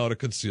without a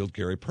concealed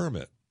carry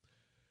permit.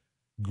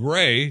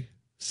 Gray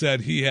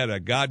said he had a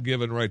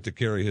God-given right to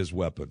carry his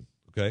weapon,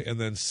 okay, and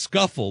then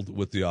scuffled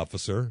with the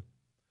officer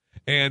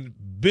and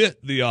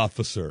bit the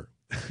officer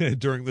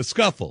during the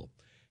scuffle.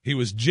 He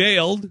was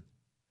jailed,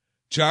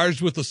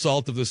 charged with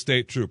assault of the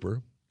state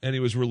trooper, and he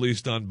was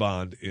released on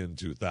bond in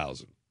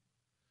 2000.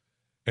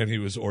 And he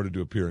was ordered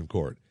to appear in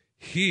court.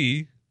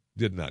 He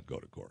did not go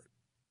to court.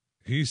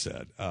 He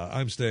said,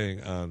 I'm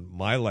staying on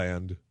my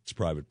land. It's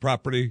private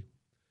property.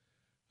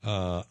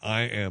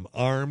 I am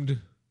armed,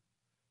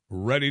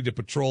 ready to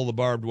patrol the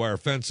barbed wire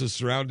fences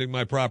surrounding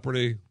my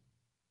property.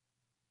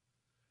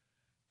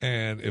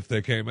 And if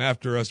they came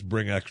after us,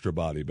 bring extra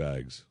body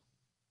bags.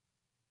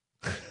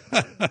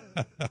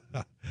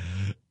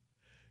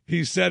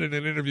 He said in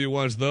an interview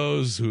once,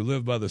 those who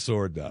live by the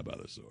sword die by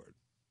the sword.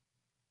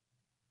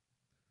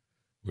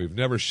 We've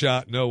never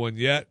shot no one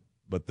yet,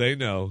 but they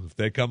know if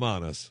they come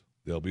on us,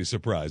 they'll be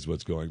surprised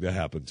what's going to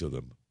happen to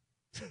them.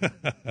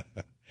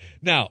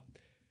 Now,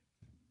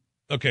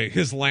 okay,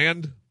 his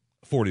land,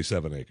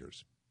 47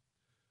 acres.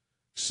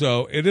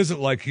 So it isn't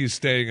like he's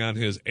staying on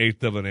his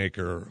 1/8 of an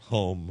acre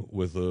home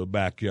with a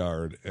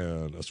backyard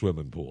and a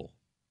swimming pool,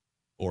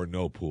 or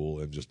no pool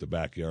and just a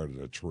backyard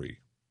and a tree.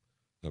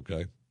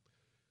 Okay.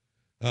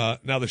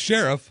 Now the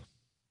sheriff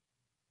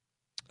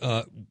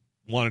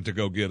wanted to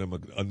go get him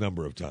a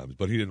number of times,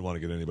 but he didn't want to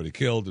get anybody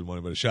killed, didn't want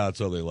anybody shot,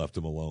 so they left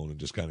him alone and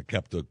just kind of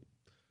kept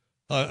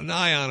an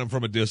eye on him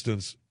from a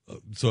distance.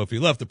 So if he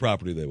left the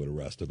property, they would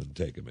arrest him and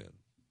take him in.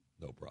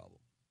 No problem.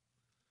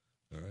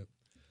 All right.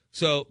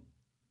 So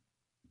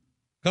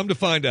come to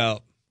find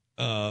out,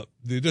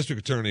 the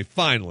district attorney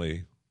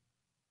finally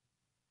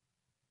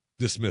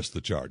dismissed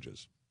the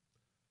charges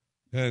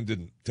and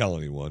didn't tell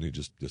anyone. He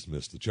just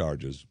dismissed the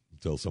charges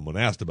until someone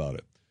asked about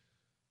it.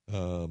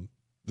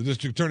 The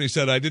district attorney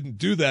said, I didn't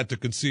do that to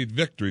concede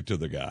victory to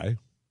the guy.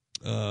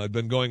 It'd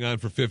been going on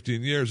for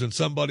 15 years, and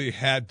somebody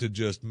had to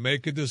just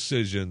make a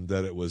decision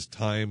that it was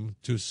time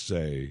to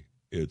say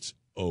it's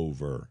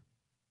over.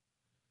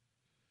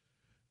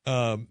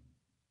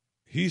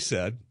 He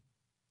said,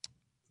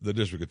 the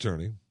district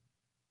attorney,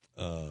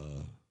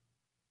 and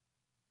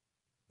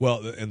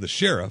the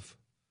sheriff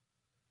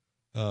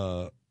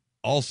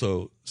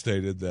also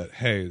stated that,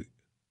 hey,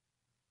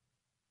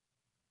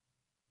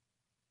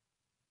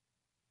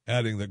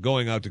 adding that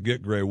going out to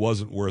get Gray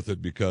wasn't worth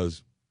it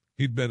because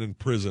he'd been in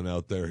prison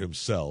out there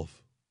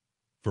himself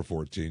for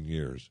 14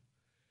 years.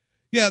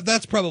 Yeah,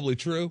 that's probably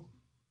true.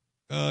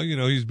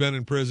 He's been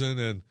in prison,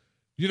 and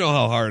you know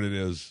how hard it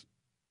is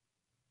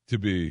to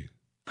be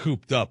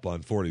cooped up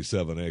on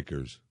 47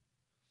 acres.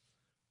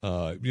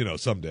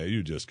 Someday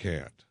you just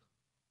can't.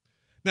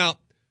 Now,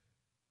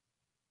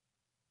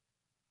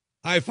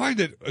 I find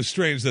it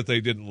strange that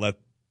they didn't let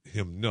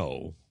him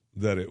know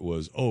that it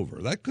was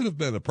over. That could have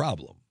been a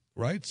problem,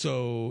 right?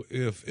 So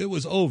if it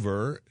was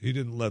over, he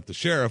didn't let the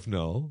sheriff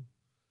know.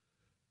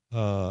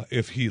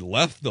 If he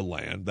left the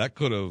land, that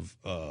could have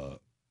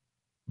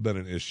been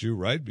an issue,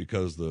 right?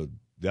 Because the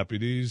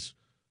deputies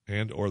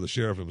and or the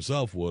sheriff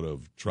himself would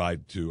have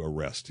tried to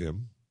arrest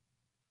him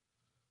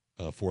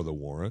for the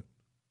warrant,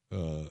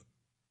 to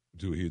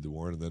heed the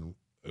warrant, and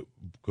then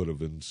could have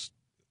been,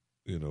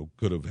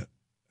 could have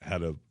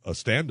had a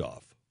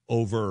standoff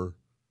over,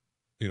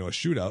 a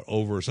shootout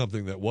over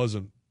something that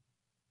wasn't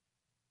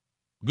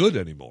good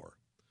anymore.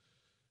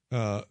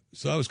 So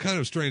it was kind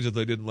of strange that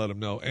they didn't let him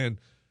know. And,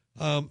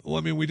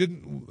 we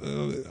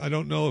didn't, I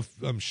don't know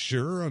if I'm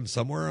sure on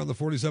somewhere on the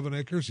 47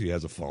 acres he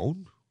has a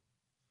phone.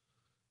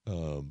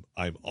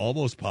 I'm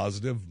almost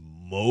positive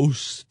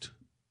most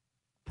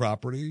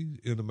property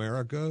in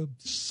America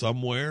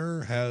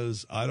somewhere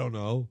has, I don't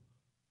know,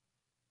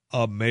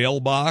 a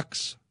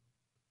mailbox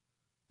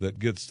that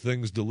gets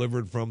things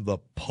delivered from the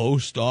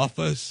post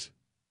office.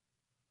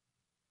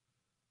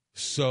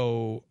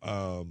 So,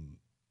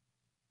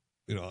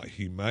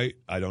 he might,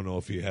 I don't know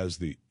if he has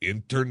the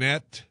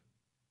internet.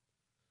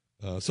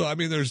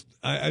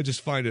 I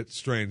just find it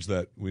strange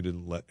that we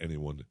didn't let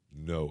anyone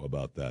know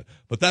about that.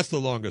 But that's the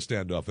longest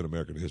standoff in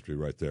American history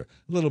right there.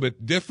 A little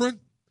bit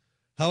different,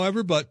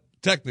 however, but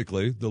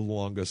technically the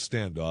longest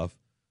standoff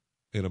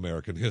in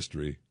American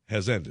history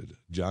has ended.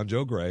 John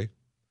Joe Gray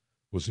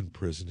was in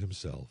prison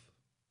himself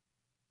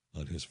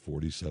on his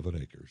 47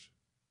 acres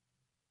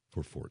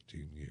for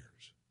 14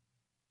 years.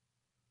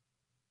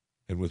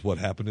 And with what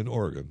happened in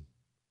Oregon,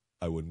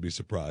 I wouldn't be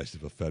surprised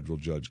if a federal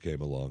judge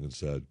came along and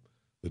said,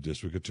 the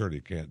district attorney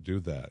can't do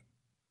that.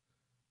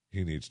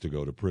 He needs to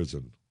go to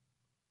prison.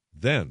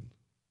 Then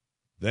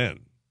the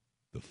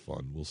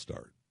fun will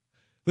start.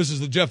 This is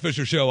the Jeff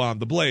Fisher Show on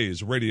the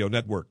Blaze Radio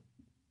Network.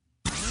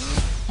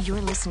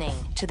 You're listening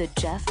to The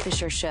Jeff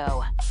Fisher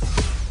Show,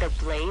 the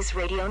Blaze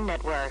Radio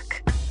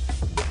Network.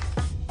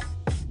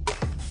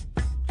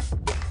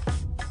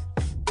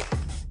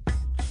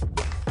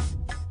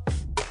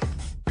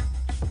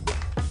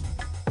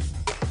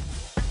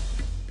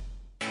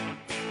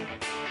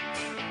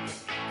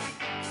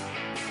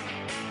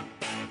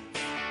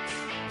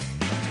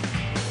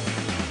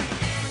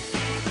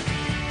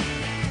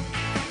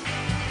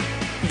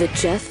 The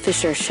Jeff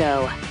Fisher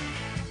Show.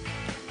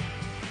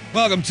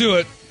 Welcome to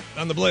it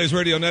on the Blaze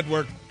Radio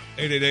Network.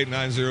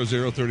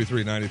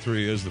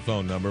 888-900-3393 is the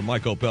phone number.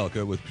 Mike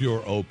Opelka with Pure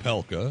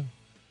Opelka.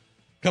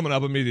 Coming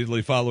up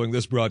immediately following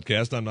this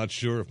broadcast. I'm not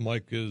sure if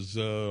Mike is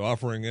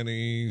offering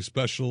any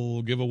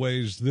special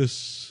giveaways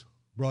this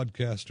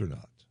broadcast or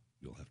not.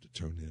 You'll have to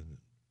turn in and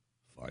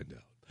find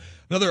out.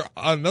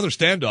 Another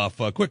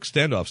standoff, quick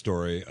standoff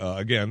story,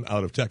 again,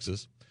 out of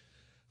Texas.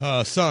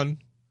 Son,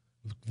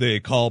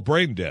 they call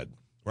brain dead.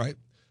 Right?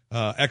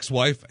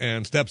 Ex-wife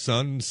and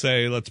stepson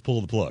say, let's pull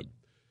the plug.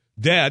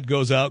 Dad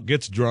goes out,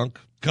 gets drunk,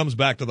 comes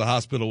back to the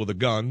hospital with a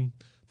gun,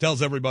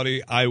 tells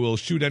everybody, I will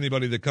shoot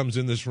anybody that comes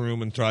in this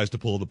room and tries to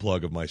pull the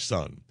plug of my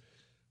son.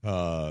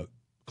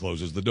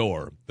 Closes the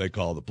door. They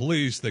call the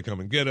police. They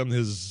come and get him.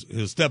 His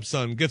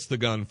stepson gets the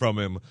gun from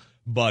him,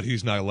 but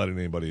he's not letting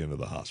anybody into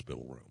the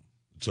hospital room.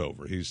 It's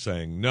over. He's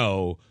saying,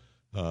 no,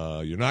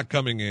 you're not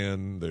coming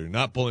in. They're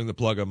not pulling the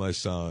plug on my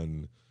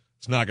son.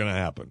 It's not going to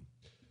happen.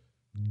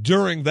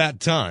 During that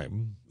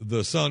time,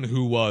 the son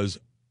who was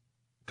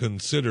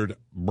considered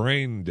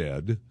brain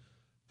dead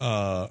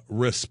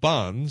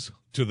responds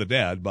to the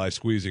dad by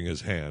squeezing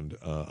his hand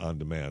on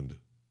demand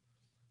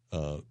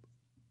 2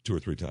 or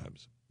 3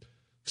 times.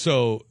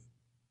 So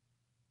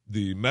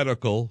the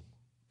medical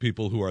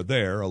people who are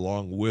there,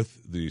 along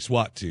with the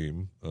SWAT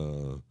team,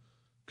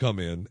 come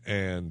in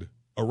and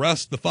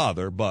arrest the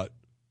father, but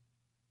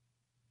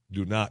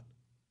do not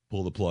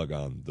pull the plug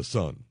on the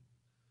son.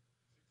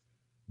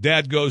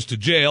 Dad goes to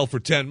jail for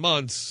 10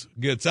 months,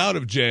 gets out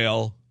of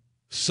jail,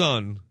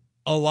 son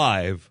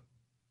alive,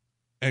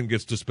 and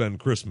gets to spend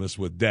Christmas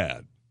with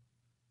Dad.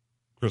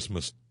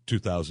 Christmas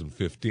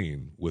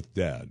 2015 with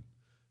Dad.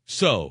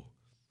 So,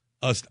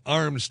 an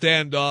armed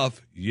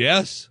standoff,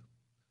 yes.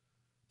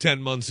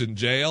 10 months in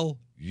jail,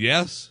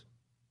 yes.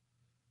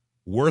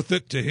 Worth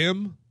it to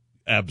him?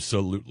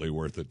 Absolutely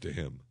worth it to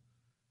him.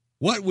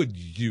 What would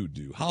you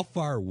do? How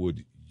far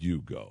would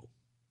you go?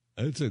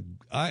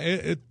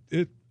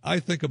 I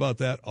think about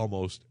that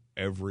almost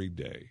every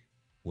day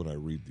when I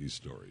read these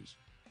stories.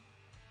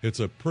 It's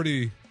a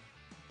pretty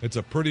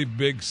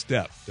big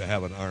step to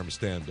have an armed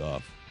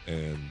standoff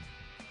and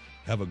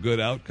have a good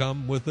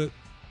outcome with it.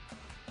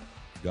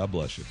 God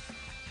bless you.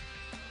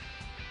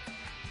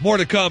 More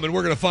to come, and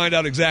we're going to find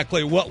out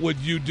exactly what would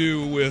you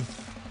do with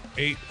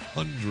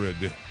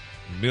 $800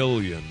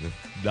 million.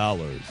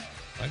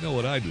 I know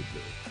what I would do.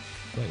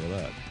 Tell you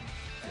that.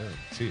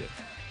 Guarantee it.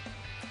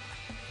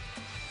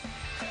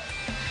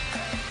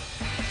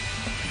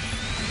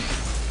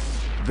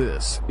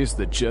 This is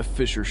the Jeff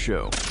Fisher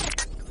Show,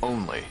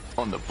 only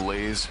on the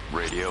Blaze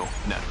Radio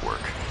Network.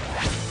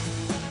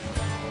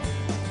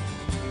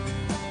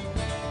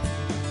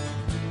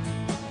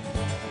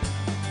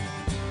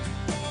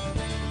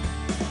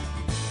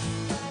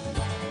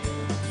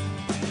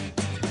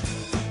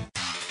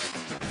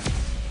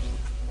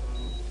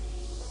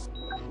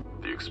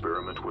 The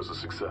experiment was a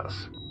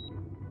success.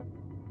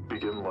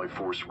 Begin Life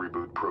Force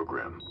Reboot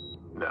Program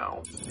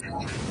now.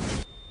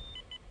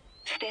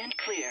 Stand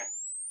clear.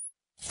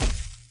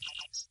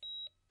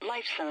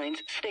 Life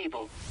signs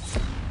stable.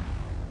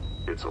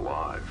 It's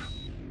alive.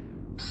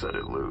 Set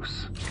it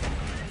loose.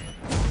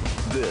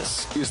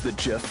 This is the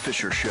Jeff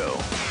Fisher Show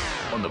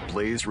on the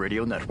Blaze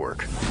Radio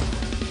Network.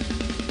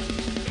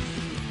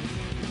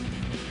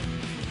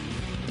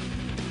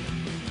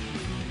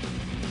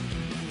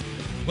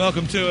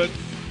 Welcome to it.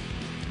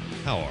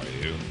 How are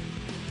you?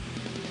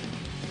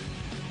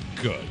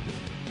 Good.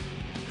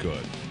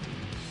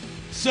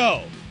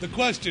 So, the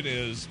question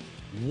is,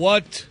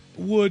 what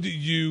would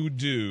you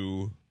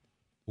do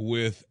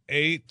with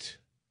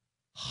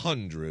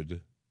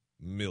 $800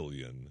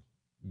 million?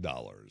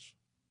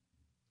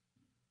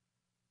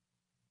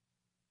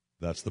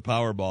 That's the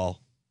Powerball.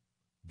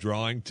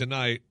 Drawing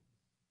tonight,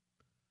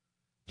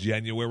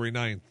 January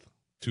 9th,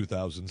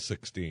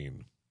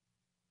 2016.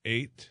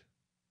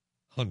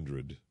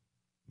 $800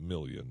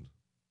 million.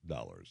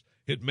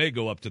 It may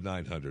go up to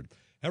 900.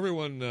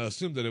 Everyone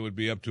assumed that it would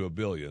be up to $1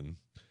 billion,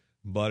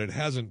 but it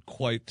hasn't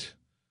quite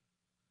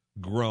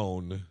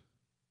grown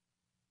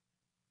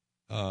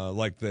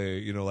like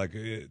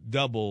it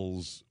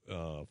doubles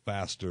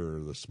faster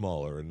the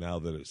smaller. And now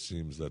that it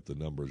seems that the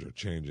numbers are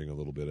changing a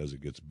little bit as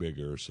it gets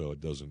bigger, so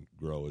it doesn't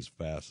grow as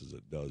fast as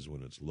it does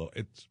when it's low.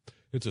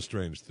 It's a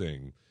strange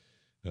thing.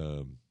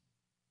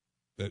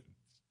 That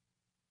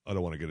I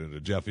don't want to get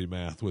into Jeffy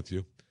math with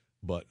you,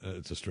 but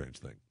it's a strange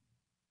thing.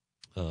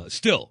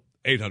 Still,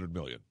 $800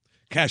 million.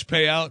 Cash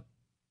payout,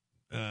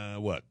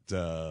 what?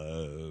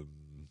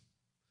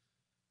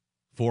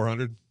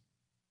 400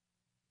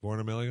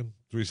 million,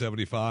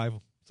 375,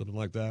 something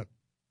like that.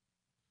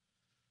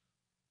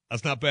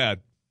 That's not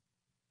bad.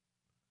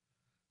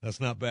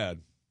 That's not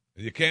bad.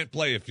 You can't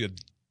play if you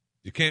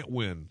can't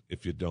win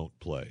if you don't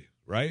play,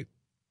 right?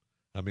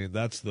 I mean,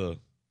 that's the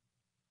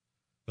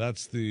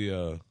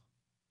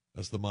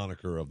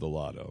moniker of the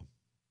lotto.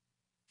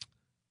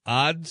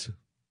 Odds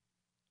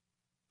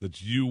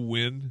that you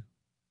win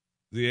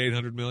the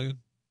 $800 million,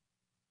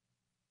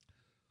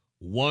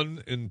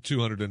 1 in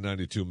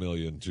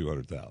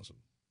 292,200,000.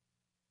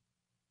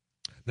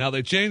 Now,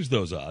 they changed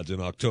those odds in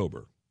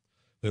October.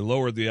 They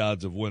lowered the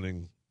odds of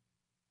winning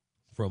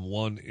from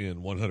 1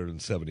 in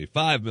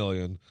 175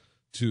 million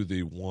to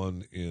the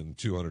 1 in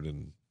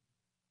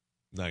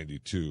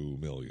 292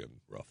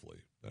 million, roughly.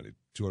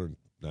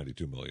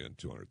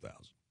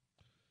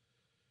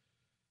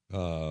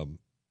 292,200,000.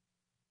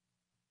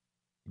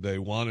 They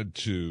wanted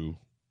to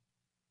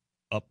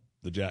up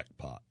the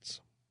jackpots.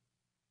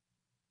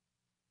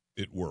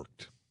 It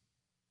worked.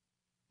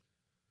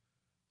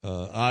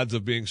 Odds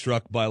of being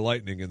struck by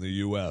lightning in the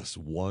U.S.,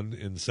 1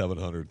 in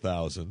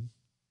 700,000.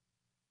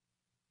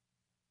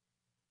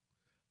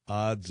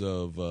 Odds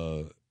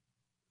of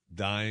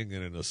dying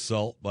in an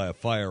assault by a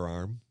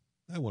firearm,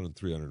 1 in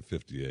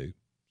 358.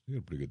 You got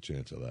a pretty good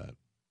chance of that.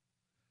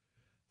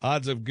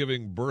 Odds of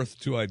giving birth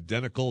to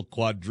identical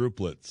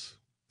quadruplets,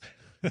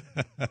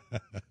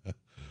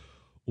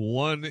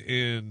 1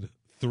 in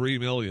 3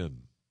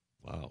 million.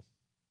 Wow.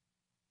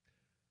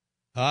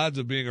 Odds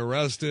of being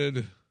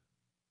arrested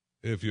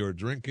if you're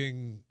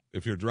driving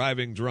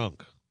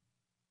drunk,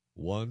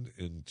 1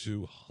 in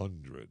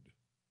 200.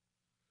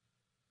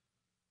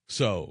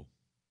 So,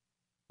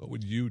 what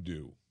would you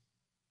do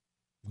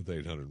with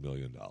 $800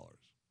 million?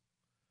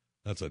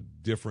 That's a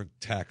different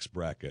tax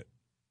bracket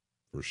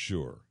for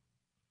sure.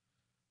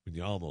 And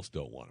you almost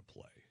don't want to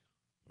play,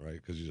 right?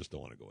 Because you just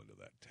don't want to go into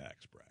that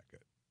tax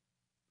bracket.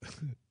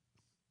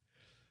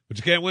 But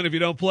you can't win if you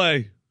don't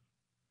play.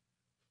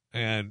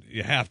 And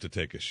you have to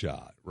take a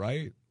shot,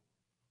 right?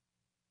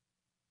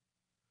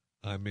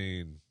 I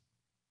mean,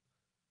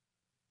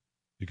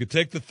 you could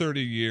take the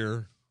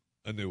 30-year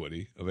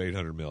annuity of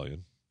 $800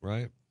 million,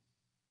 right?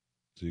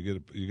 So you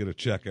get a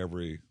check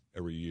every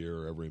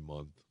year, every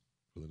month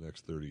for the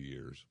next 30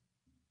 years.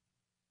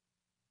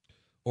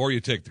 Or you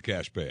take the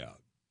cash payout.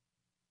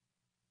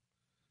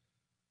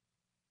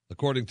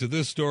 According to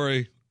this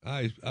story,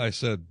 I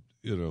said,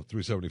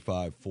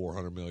 375,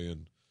 400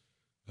 million.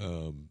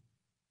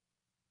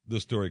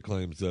 This story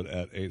claims that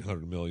at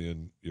 $800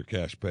 million, your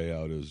cash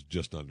payout is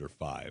just under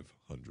 $500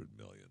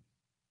 million.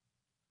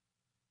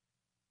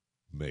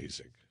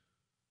 Amazing.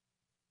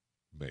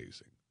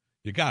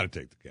 You got to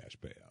take the cash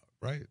payout,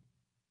 right?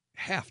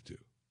 Have to.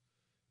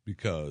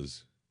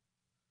 Because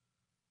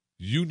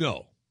I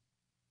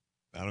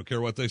don't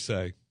care what they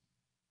say,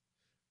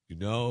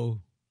 in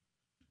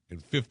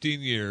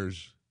 15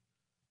 years,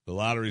 the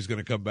lottery's going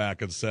to come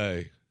back and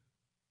say,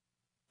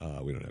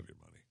 we don't have your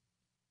money.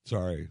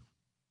 Sorry.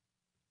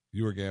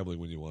 You were gambling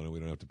when you won it.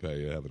 We don't have to pay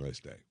you. Have a nice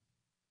day.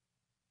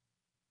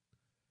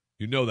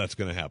 That's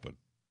going to happen.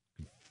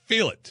 You can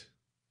feel it.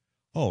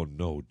 Oh,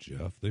 no,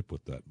 Jeff. They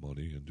put that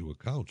money into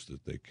accounts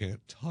that they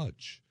can't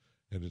touch,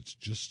 and it's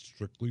just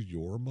strictly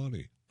your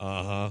money.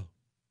 Uh-huh.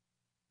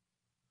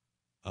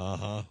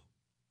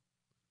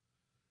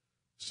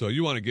 So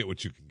you want to get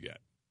what you can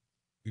get.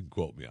 You can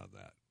quote me on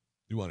that.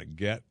 You want to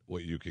get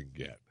what you can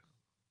get.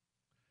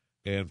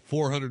 And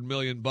 $400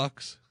 million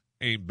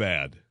ain't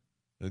bad.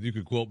 And you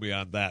can quote me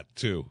on that,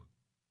 too.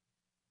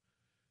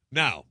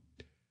 Now,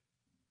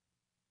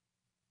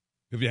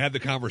 if you had the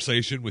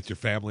conversation with your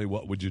family,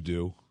 what would you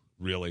do,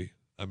 really?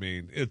 I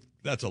mean,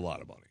 that's a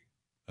lot of money.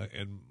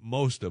 And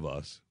most of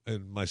us,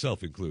 and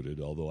myself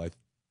included, although I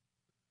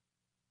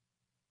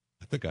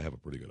think I have a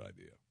pretty good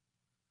idea,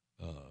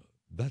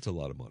 that's a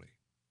lot of money.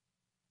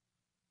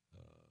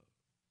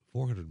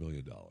 $400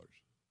 million.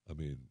 I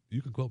mean,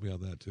 you can quote me on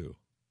that, too.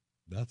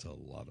 That's a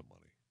lot of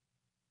money.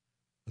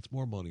 That's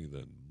more money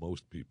than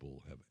most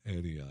people have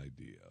any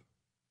idea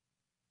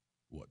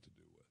what to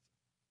do with.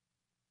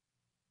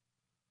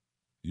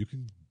 You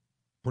can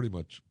pretty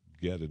much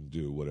get and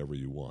do whatever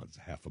you want. It's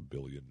 $500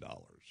 million.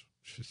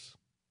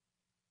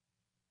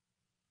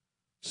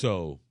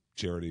 So,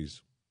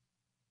 charities,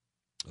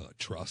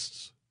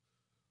 trusts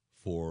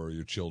for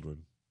your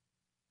children,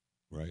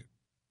 right?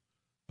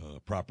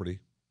 Property,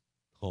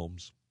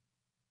 homes.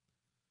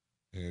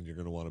 And you're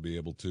going to want to be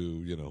able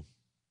to,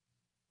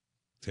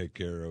 take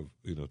care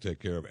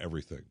of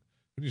everything.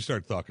 When you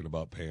start talking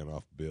about paying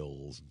off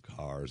bills and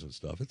cars and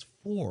stuff, it's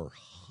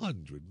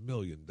 $400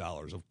 million.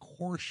 Of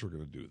course you're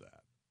going to do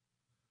that.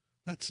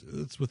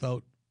 That's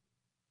without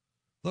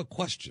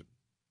question.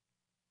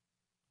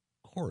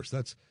 Of course,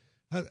 that's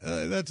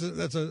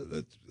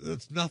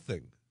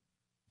nothing.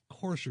 Of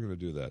course you're going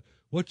to do that.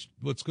 What's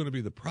going to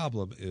be the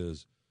problem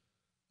is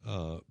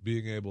you're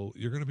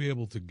going to be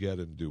able to get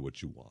and do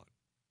what you want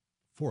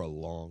for a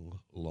long,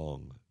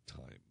 long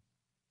time.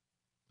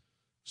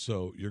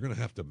 So you're going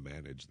to have to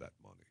manage that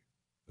money,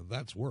 and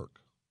that's work.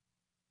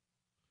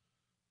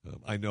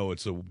 I know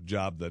it's a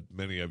job that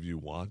many of you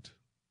want.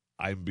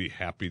 I'd be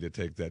happy to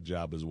take that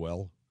job as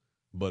well,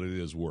 but it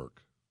is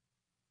work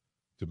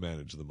to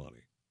manage the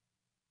money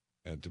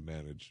and to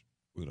manage,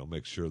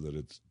 make sure that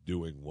it's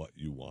doing what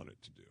you want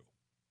it to do.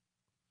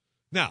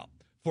 Now,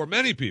 for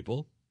many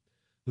people,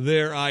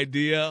 their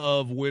idea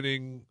of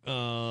winning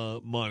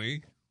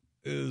money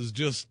is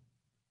just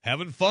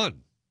having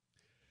fun.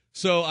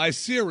 So I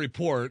see a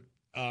report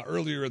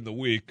earlier in the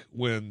week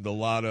when the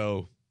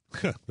lotto,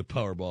 the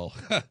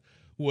Powerball,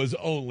 was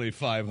only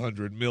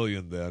 $500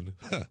 million then.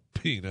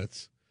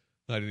 Peanuts.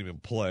 I didn't even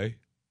play.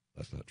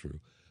 That's not true.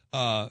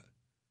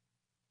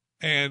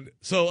 And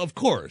so, of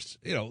course,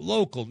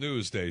 local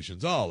news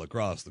stations all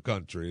across the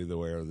country,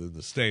 where in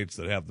the states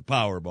that have the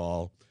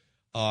Powerball,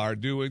 are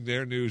doing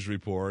their news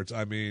reports.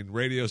 I mean,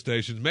 radio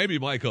stations, maybe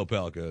Mike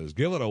Opelka is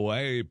giving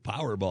away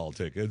Powerball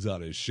tickets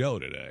on his show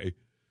today.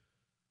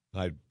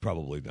 I'd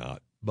probably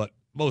not. But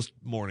most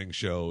morning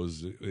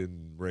shows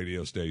in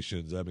radio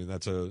stations, I mean,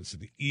 it's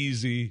an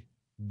easy,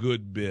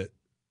 good bit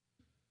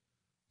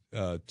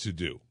to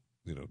do.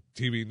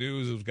 TV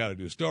news has got to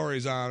do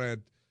stories on it.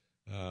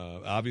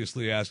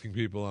 Obviously asking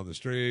people on the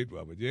street,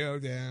 what would you do?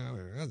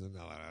 There isn't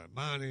a lot of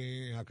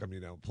money. How come you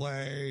don't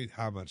play?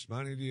 How much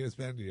money do you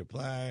spend? Do you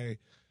play?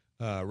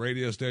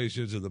 Radio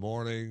stations in the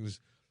mornings.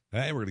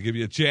 Hey, we're going to give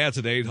you a chance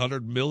at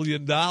 $800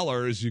 million.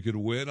 You could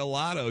win a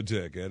lotto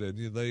ticket. And,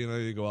 you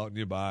go out and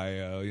you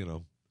buy,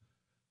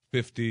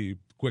 50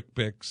 quick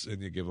picks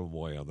and you give them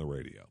away on the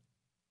radio.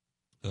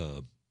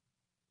 And,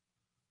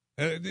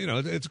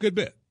 it's a good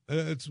bit.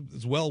 It's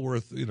well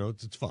worth,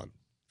 it's fun.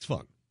 It's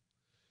fun.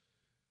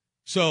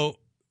 So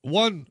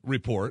one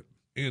report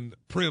in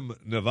Prim,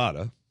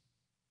 Nevada,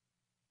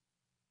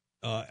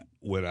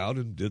 went out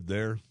and did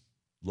their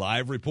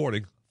live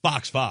reporting.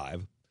 Fox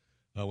 5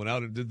 went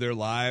out and did their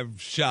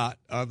live shot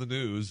on the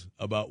news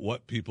about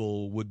what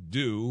people would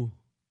do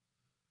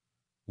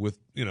with,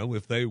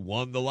 if they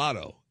won the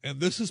lotto. And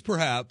this is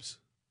perhaps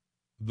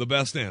the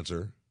best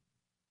answer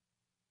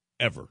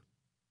ever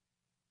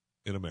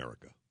in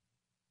America.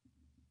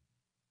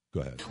 Go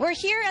ahead. We're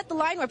here at the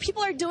line where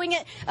people are doing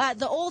it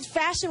the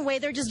old-fashioned way.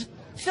 They're just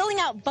filling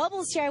out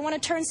bubbles here. I want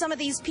to turn some of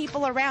these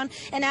people around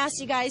and ask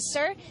you guys,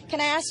 sir, can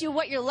I ask you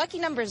what your lucky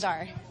numbers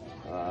are?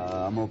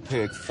 I'm going to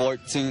pick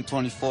 14,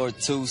 24,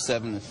 2,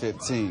 7, and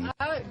 15.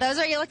 Those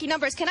are your lucky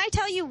numbers. Can I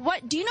tell you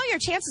do you know your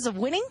chances of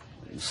winning?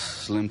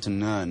 Slim to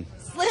none.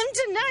 Slim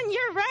to none,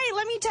 you're right.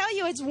 Let me tell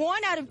you, it's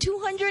 1 out of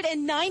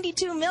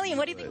 292 million.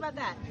 What do you think about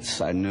that?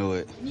 I knew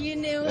it. You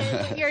knew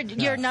it.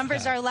 Your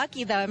numbers are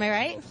lucky, though. Am I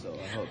right?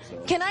 I hope so.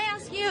 Can I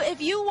ask you,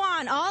 if you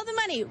won all the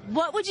money,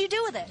 what would you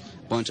do with it?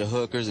 Bunch of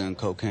hookers and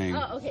cocaine.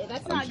 Oh, okay,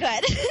 that's not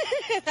good.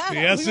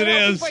 Yes, we were it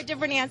looking is. for a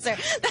different answer.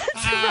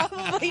 That's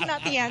probably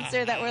not the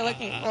answer that we're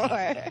looking for.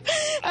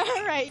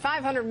 All right.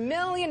 $500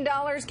 million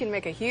can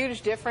make a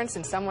huge difference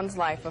in someone's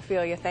life.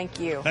 Ophelia, thank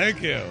you.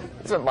 Thank you.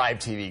 It's a live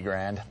TV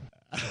grand.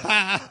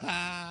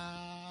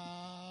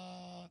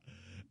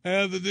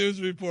 And the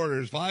news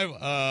reporters,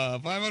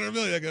 500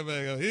 million can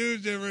make a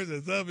huge difference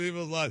in some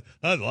people's lives.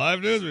 That's live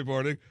news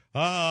reporting.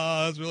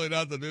 That's really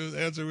not the news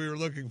answer we were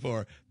looking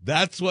for.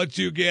 That's what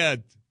you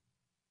get.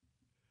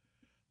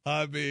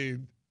 I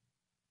mean,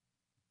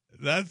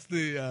 that's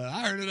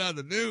I heard it on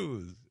the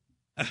news.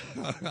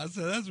 I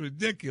said, that's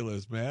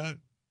ridiculous, man.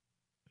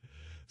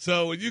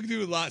 So when you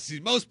do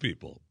most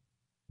people,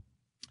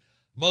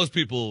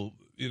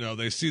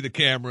 they see the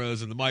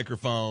cameras and the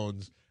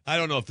microphones. I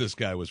don't know if this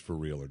guy was for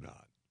real or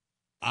not.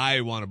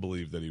 I want to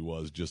believe that he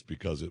was, just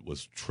because it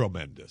was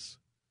tremendous.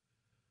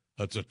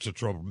 That's a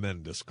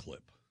tremendous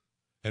clip.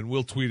 And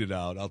we'll tweet it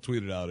out. I'll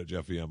tweet it out at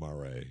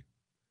JeffyMRA.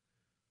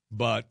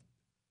 But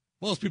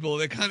most people,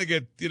 they kind of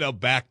get,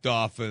 backed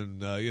off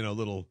and,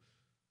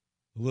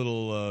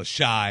 little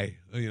shy.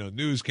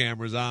 News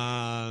cameras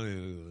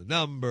on,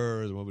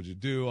 numbers. What would you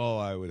do? Oh,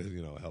 I would,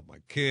 help my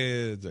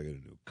kids. I get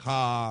a new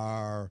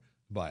car.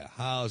 Buy a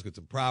house, get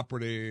some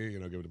property,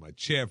 give it to my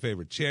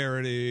favorite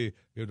charity,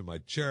 give it to my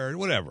church,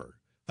 whatever.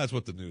 That's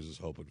what the news is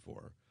hoping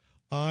for.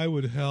 I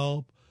would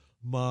help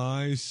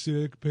my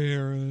sick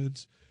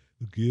parents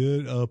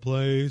get a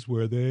place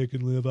where they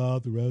can live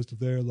out the rest of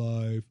their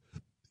life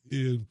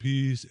in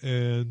peace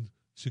and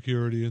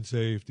security and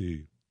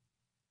safety.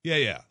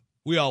 Yeah.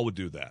 We all would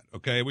do that,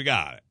 okay? We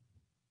got it.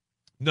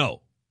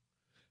 No.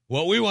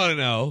 What we want to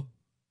know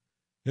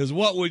is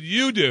what would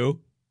you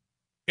do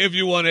if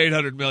you won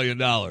 $800 million?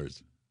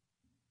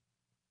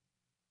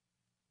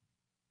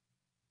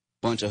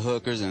 Bunch of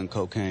hookers and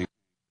cocaine.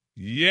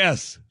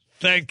 Yes.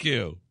 Thank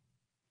you.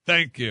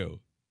 Thank you.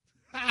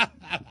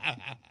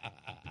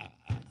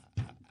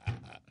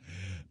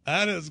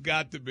 That has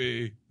got to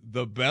be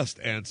the best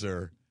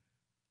answer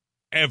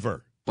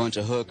ever. Bunch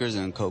of hookers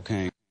and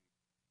cocaine.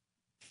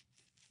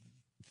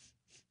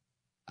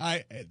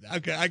 I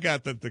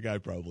got that the guy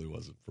probably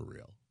wasn't for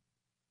real.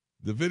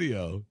 The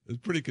video is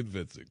pretty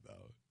convincing,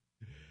 though.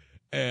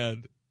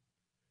 And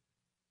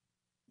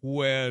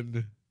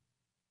when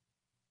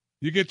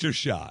you get your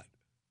shot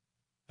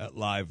at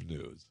live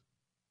news,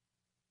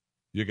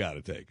 you got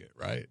to take it,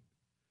 right?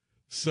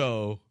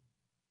 So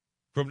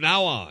from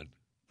now on,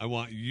 I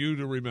want you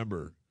to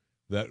remember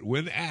that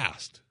when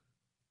asked,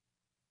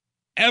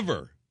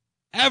 ever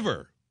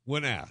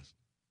when asked,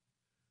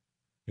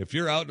 if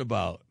you're out and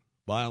about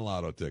buying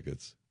lotto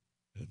tickets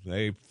and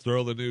they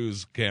throw the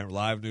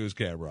live news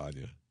camera on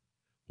you,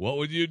 what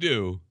would you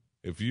do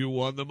if you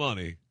won the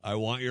money? I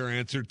want your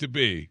answer to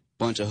be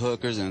bunch of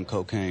hookers and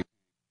cocaine.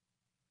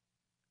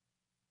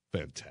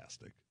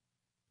 Fantastic.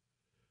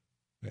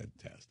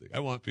 I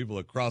want people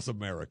across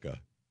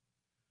America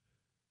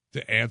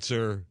to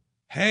answer,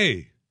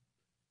 hey,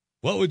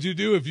 what would you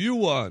do if you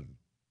won?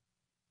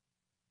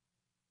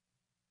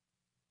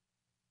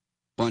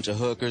 Bunch of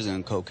hookers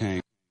and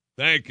cocaine.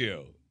 Thank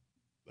you.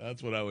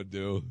 That's what I would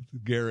do.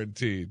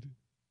 Guaranteed.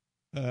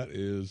 That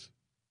is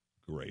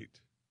great.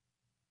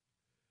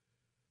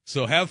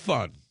 So have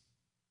fun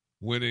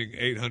winning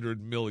 $800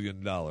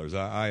 million.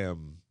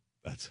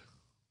 That's,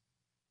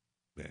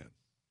 man.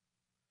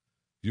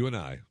 You and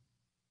I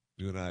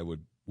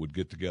would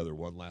get together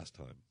one last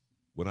time.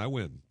 When I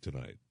win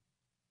tonight.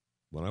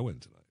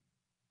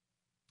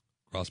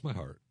 Cross my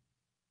heart,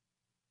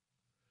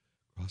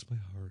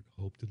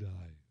 hope to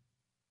die,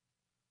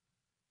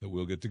 that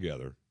we'll get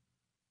together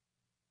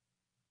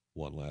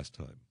one last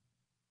time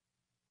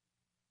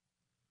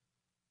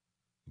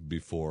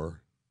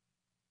before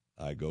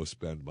I go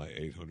spend my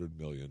 $800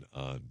 million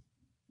on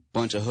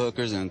bunch of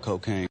hookers and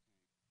cocaine.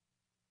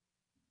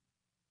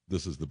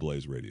 This is the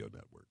Blaze Radio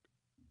Network.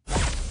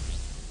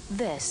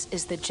 This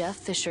is the Jeff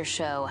Fisher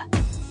Show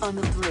on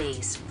the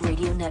Blaze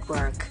Radio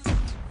Network.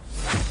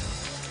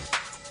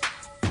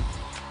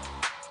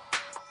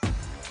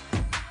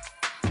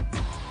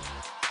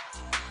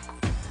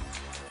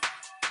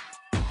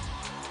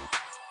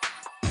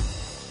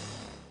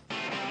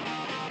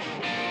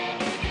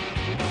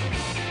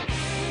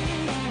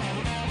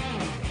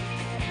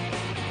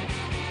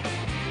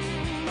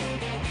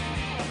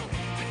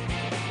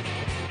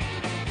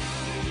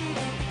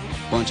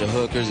 Bunch of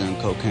hookers and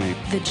cocaine.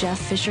 The Jeff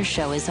Fisher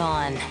Show is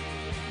on.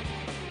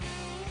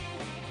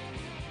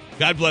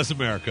 God bless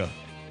America.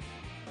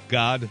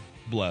 God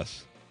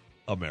bless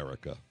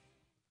America.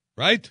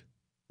 Right?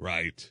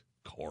 Right.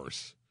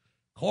 Course.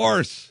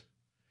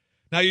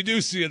 Now, you do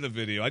see in the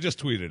video, I just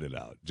tweeted it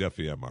out,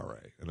 Jeffy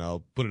MRA, and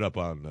I'll put it up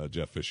on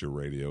Jeff Fisher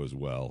Radio as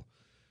well.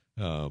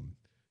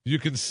 You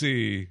can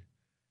see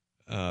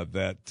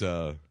that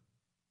the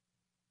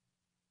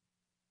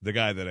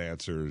guy that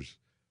answers,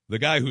 the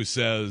guy who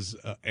says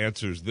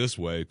answers this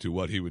way to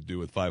what he would do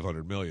with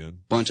 $500 million.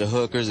 Bunch of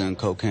hookers and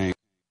cocaine.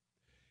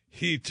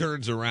 He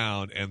turns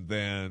around and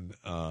then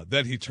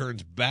he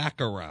turns back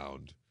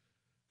around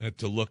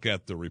to look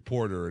at the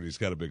reporter, and he's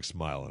got a big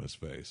smile on his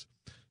face.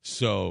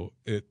 So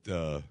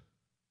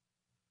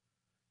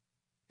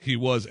he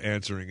was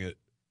answering it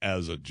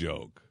as a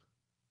joke,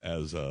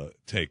 as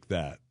take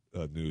that,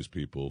 news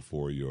people,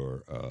 for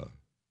your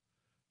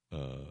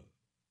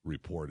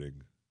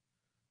reporting.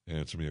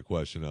 Answer me a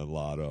question on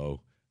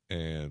Lotto,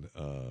 and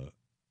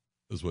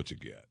this is what you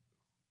get.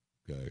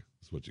 Okay,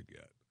 this is what you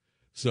get.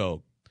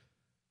 So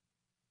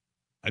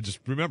I just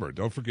remember,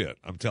 don't forget,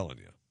 I'm telling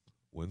you,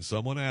 when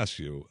someone asks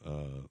you,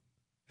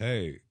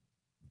 hey,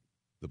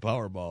 the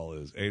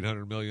Powerball is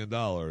 $800 million,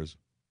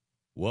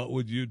 what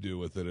would you do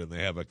with it? And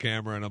they have a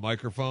camera and a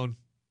microphone,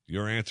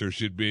 your answer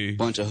should be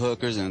bunch of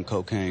hookers and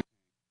cocaine.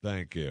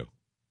 Thank you.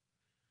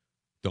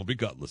 Don't be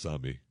gutless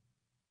on me.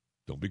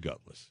 Don't be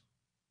gutless.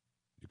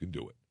 You can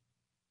do it.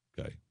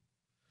 Okay.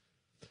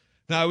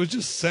 Now, I was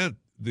just sent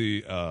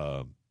the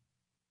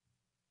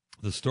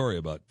story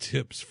about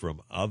tips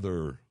from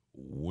other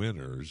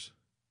winners.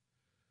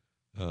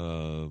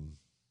 Sign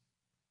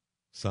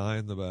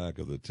the back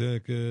of the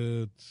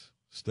ticket.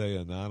 Stay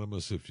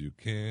anonymous if you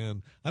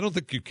can. I don't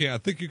think you can. I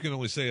think you can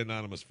only stay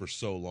anonymous for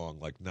so long,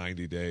 like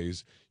 90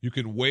 days. You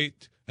can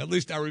wait. At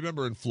least I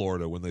remember in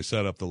Florida when they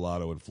set up the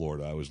Lotto in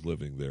Florida. I was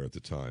living there at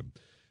the time.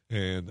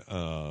 And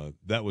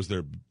that was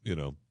their,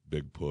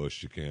 big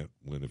push. You can't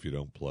win if you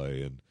don't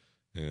play.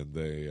 And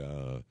they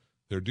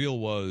their deal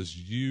was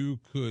you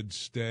could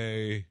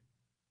stay.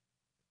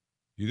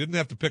 You didn't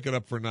have to pick it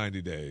up for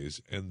 90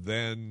 days. And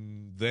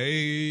then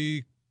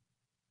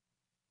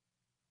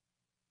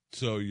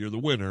so you're the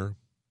winner.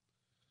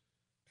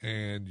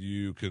 And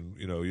you can,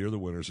 you're the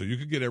winner. So you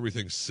can get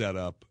everything set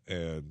up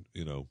and,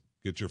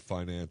 get your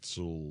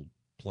financial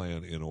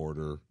plan in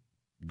order,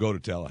 go to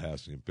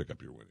Tallahassee and pick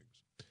up your winnings.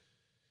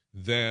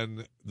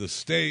 Then the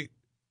state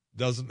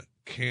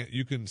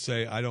you can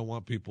say, I don't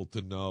want people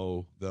to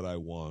know that I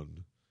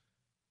won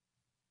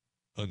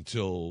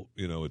until,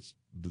 it's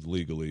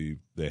legally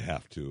they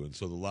have to. And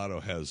so the lotto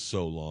has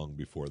so long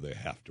before they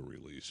have to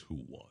release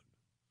who won.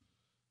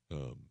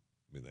 You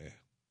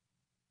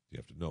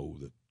have to know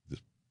that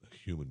this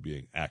human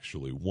being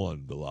actually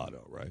won the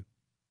lotto, right?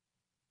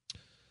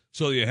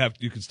 So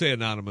you can stay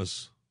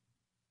anonymous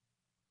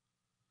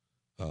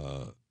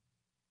for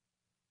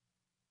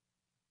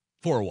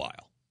a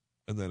while,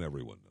 and then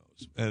everyone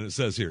knows. And it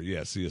says here,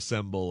 yes,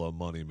 assemble a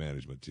money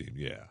management team.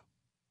 Yeah.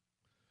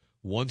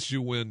 Once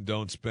you win,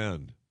 don't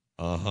spend.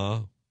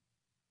 Uh-huh.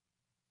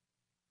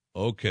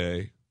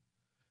 Okay.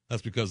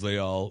 That's because they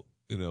all,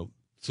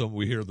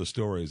 we hear the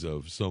stories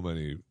of so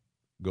many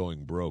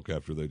going broke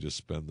after they just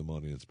spend the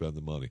money and spend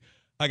the money.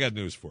 I got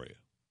news for you.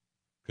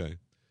 Okay.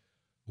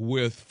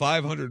 With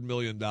 $500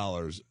 million,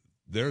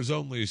 there's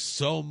only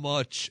so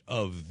much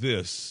of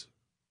this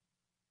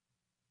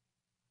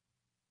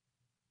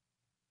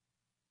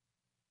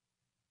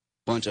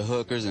bunch of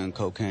hookers and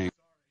cocaine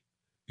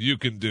you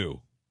can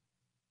do.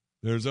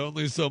 There's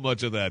only so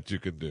much of that you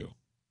can do.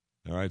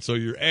 All right, so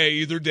you're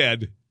either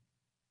dead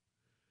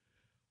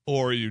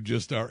or you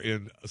just are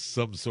in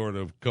some sort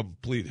of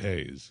complete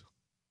haze.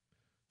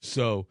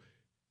 So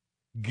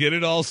get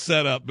it all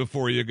set up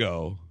before you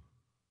go.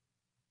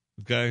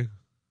 Okay?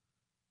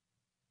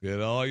 Get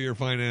all your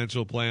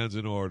financial plans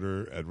in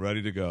order and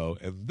ready to go.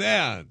 And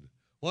then,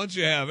 once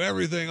you have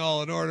everything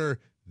all in order,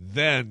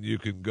 then you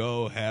can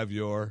go have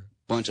your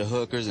bunch of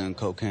hookers and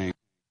cocaine.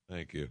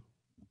 Thank you.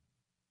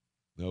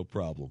 No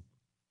problem.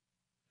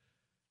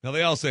 Now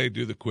they all say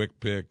do the quick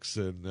picks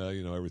and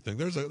everything.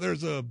 There's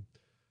a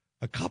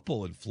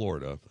couple in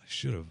Florida. I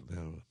should have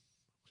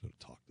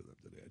talked to them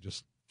today. I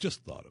just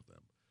thought of them.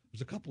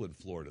 There's a couple in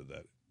Florida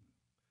that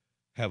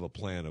have a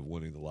plan of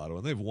winning the lotto,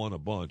 and they've won a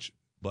bunch,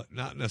 but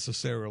not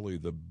necessarily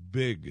the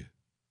big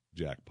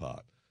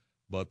jackpot.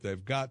 But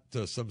they've got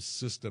some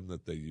system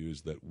that they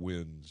use that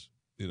wins,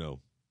 the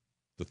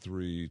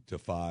 3 to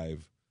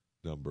 5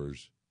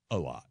 numbers a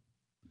lot,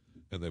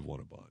 and they've won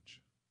a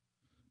bunch.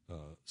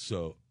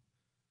 So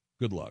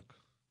good luck.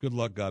 Good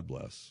luck, God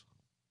bless.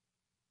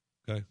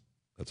 Okay?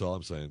 That's all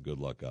I'm saying. Good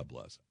luck, God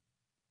bless.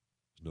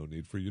 There's no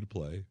need for you to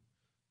play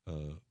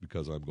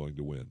because I'm going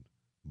to win.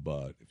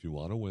 But if you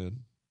want to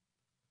win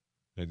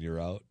and you're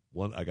out,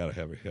 I got to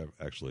have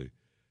actually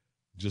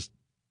just,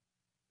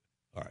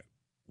 all right,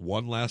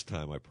 one last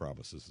time, I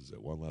promise this is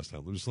it, one last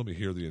time. Just let me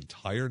hear the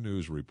entire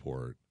news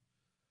report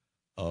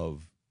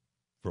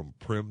from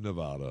Primm,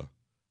 Nevada,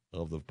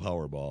 of the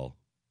Powerball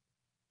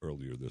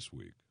earlier this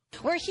week.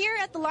 We're here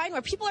at the line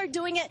where people are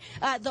doing it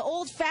the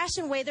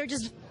old-fashioned way. They're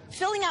just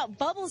filling out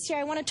bubbles here.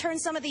 I want to turn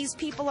some of these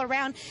people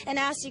around and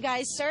ask you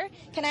guys, sir,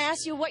 can I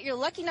ask you what your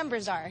lucky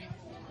numbers are?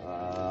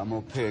 I'm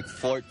going to pick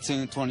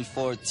 14,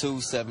 24,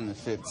 2, 7, and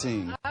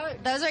 15. Oh,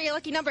 those are your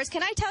lucky numbers.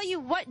 Can I tell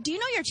you do you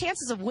know your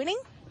chances of winning?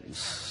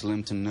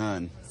 Slim to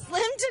none.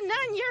 Slim to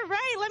none, you're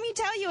right. Let me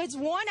tell you, it's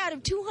 1 out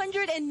of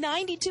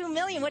 292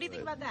 million. What do you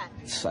think about that?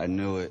 I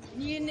knew it.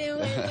 You knew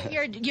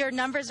it. Your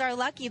numbers are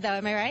lucky, though.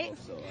 Am I right? I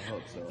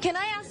hope so. Can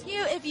I ask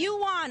you, if you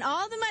won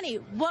all the money,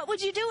 what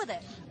would you do with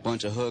it?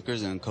 Bunch of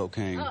hookers and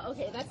cocaine. Oh,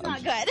 okay, that's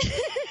not good.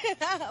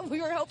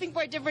 We were hoping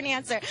for a different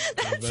answer.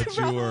 That's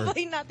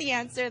probably not the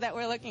answer that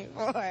we're looking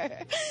for. All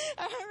right.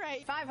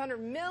 $500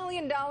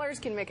 million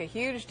can make a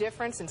huge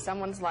difference in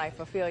someone's life.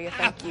 Ophelia,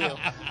 thank you.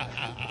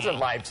 It's a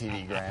live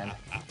TV grand.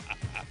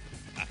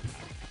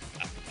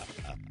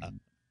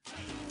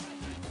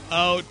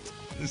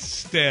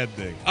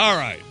 Outstanding. All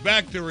right,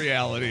 back to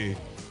reality.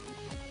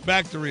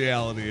 Back to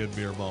reality in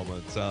mere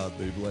moments on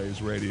the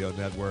Blaze Radio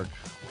Network.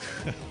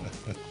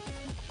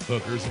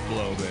 Hookers and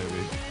blow,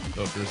 baby.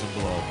 Hookers and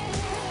blow.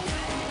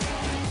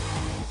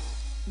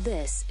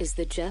 This is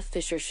the Jeff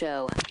Fisher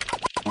Show.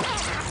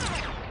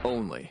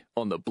 Only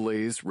on the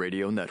Blaze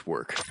Radio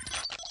Network.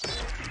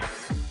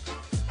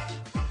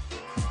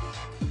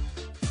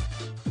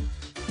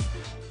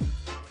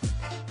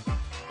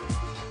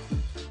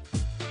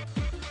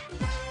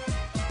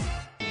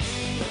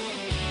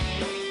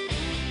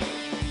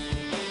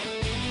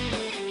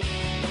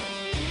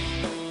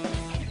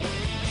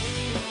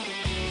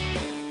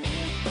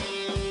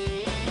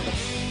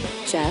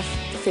 Jeff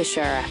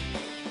Fisher.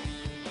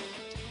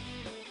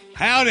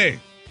 Howdy.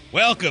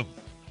 Welcome.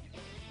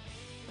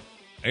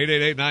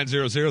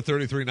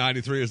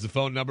 888-900-3393 is the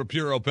phone number.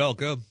 Pure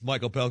Opelka.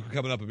 Michael Pelka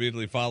coming up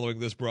immediately following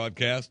this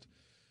broadcast.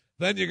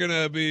 Then you're going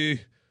to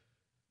be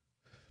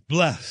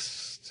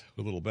blessed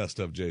with a little best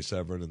of Jay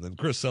Severin. And then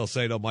Chris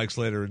Salcedo, Mike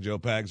Slater, and Joe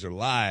Pags are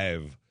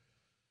live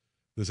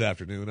this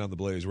afternoon on the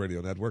Blaze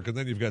Radio Network. And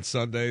then you've got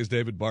Sundays,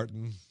 David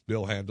Barton,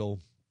 Bill Handel,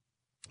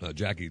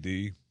 Jackie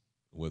D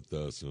with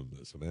some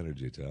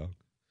energy talk.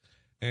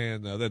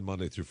 And then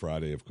Monday through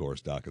Friday, of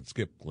course, Doc and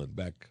Skip, Glenn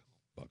Beck,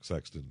 Buck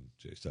Sexton,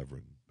 Jay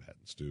Severin, Pat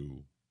and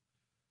Stu.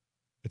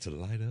 It's a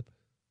lineup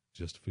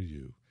just for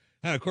you.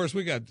 And of course,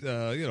 we got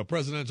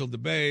presidential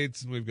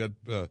debates, and we've got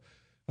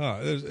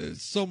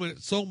there's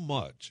so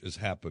much is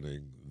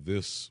happening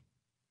this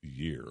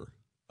year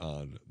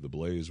on the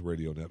Blaze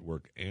Radio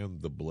Network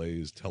and the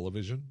Blaze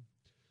Television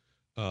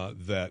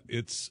that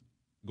it's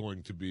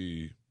going to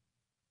be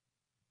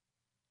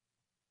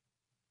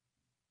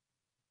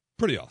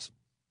pretty awesome.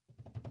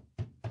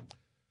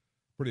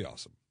 Pretty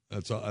awesome.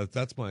 That's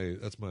my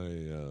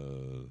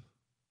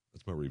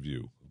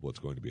review of what's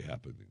going to be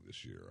happening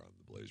this year on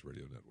the Blaze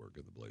Radio Network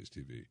and the Blaze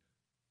TV.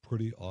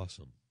 Pretty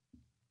awesome.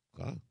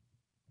 Huh?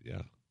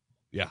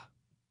 Yeah,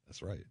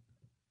 that's right.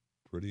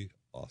 Pretty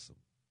awesome.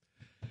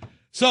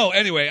 So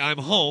anyway, I'm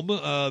home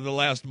the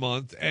last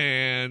month,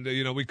 and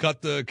we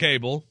cut the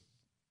cable,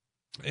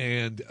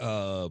 and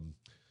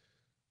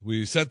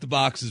we sent the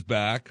boxes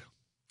back.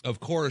 Of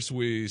course,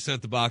 we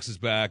sent the boxes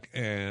back,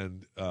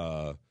 and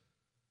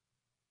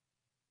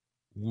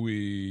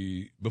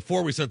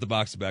before we sent the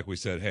boxes back, we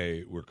said,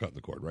 hey, we're cutting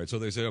the cord, right? So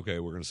they said, okay,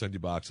 we're going to send you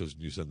boxes,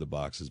 and you send the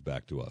boxes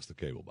back to us, the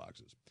cable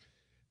boxes.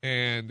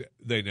 And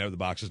the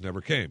boxes never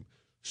came.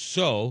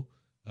 So,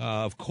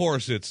 of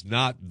course, it's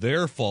not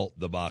their fault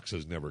the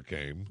boxes never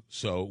came.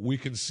 So we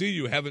can see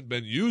you haven't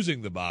been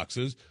using the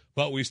boxes,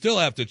 but we still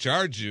have to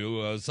charge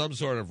you some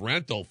sort of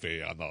rental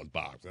fee on those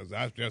boxes.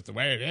 That's just the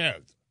way it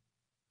is.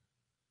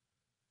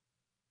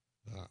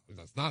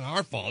 That's not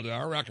our fault.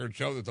 Our records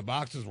show that the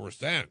boxes were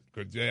sent.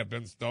 Could they have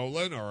been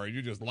stolen, or are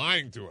you just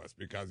lying to us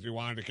because you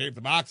wanted to keep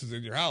the boxes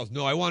in your house?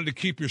 No, I wanted to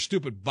keep your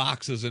stupid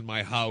boxes in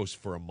my house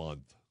for a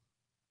month.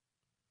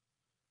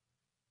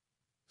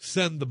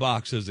 Send the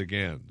boxes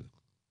again.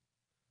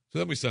 So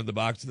then we send the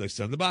boxes. They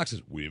send the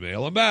boxes. We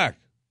mail them back.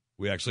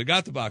 We actually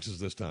got the boxes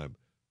this time.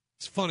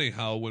 It's funny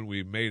how when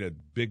we made a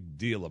big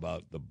deal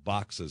about the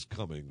boxes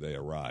coming, they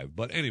arrived.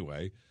 But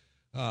anyway,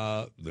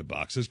 the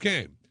boxes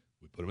came.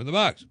 We put them in the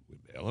box. We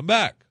mail them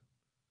back.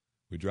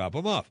 We drop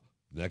them off.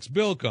 Next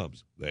bill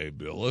comes. They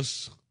bill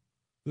us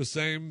the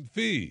same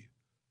fee.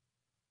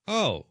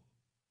 Oh,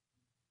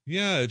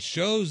 yeah, it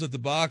shows that the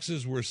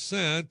boxes were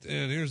sent,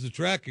 and here's the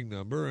tracking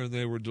number, and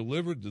they were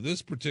delivered to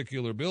this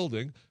particular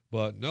building,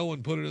 but no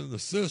one put it in the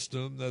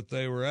system that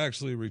they were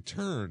actually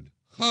returned.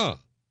 Huh.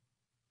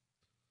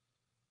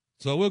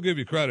 So we'll give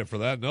you credit for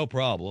that, no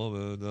problem.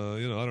 And,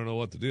 I don't know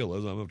what the deal is.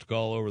 I'm going to have to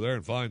call over there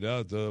and find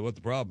out what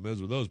the problem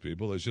is with those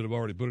people. They should have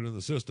already put it in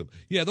the system.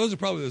 Yeah, those are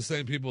probably the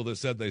same people that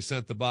said they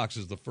sent the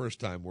boxes the first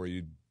time where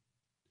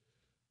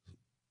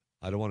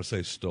I don't want to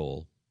say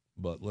stole,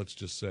 but let's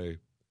just say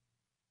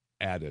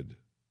added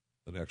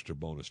an extra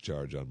bonus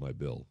charge on my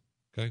bill.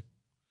 Okay?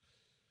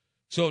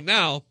 So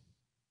now,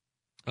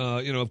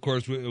 of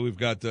course, we've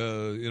got,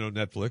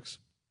 Netflix.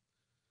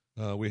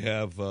 We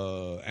have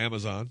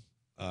Amazon.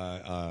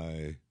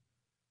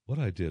 What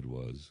I did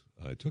was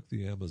I took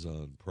the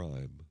Amazon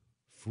Prime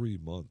free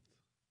month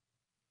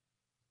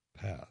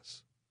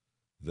pass.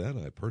 Then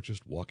I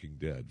purchased Walking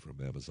Dead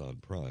from Amazon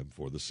Prime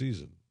for the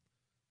season.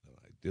 And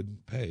I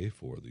didn't pay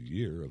for the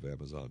year of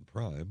Amazon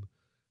Prime,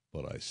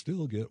 but I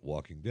still get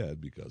Walking Dead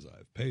because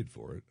I've paid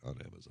for it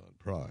on Amazon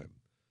Prime.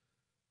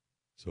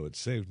 So it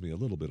saved me a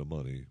little bit of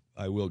money.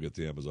 I will get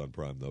the Amazon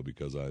Prime, though,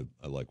 because I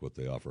like what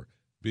they offer.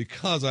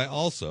 Because I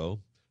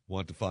also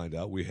want to find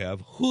out we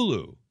have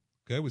Hulu.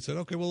 Okay, we said,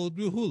 okay, well, we'll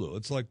do Hulu.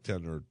 It's like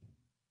 $10 or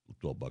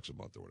 $12 a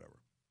month or whatever.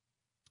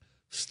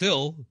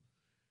 Still,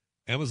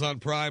 Amazon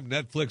Prime,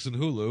 Netflix, and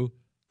Hulu,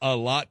 a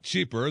lot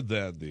cheaper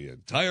than the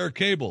entire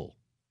cable.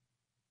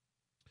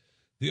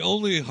 The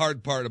only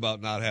hard part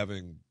about not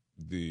having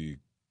the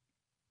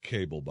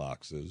cable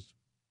boxes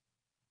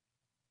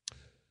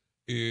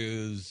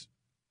is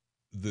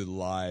the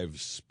live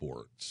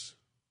sports.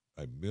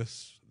 I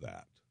miss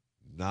that.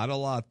 Not a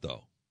lot,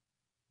 though,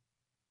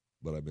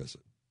 but I miss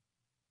it.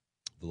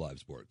 The live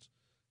sports.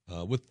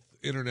 With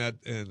internet,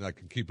 and I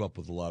can keep up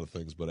with a lot of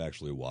things, but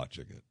actually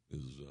watching it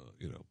is,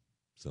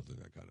 something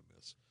I kind of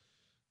miss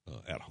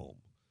at home.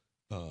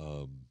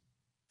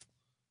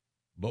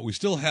 But we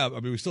still have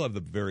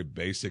the very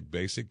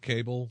basic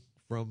cable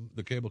from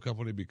the cable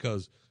company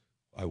because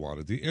I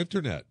wanted the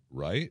internet,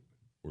 right?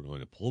 We're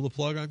going to pull the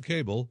plug on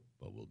cable,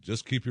 but we'll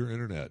just keep your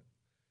internet.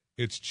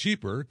 It's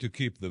cheaper to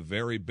keep the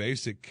very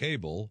basic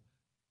cable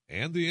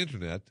and the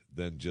internet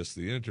than just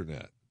the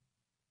internet.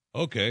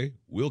 Okay,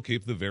 we'll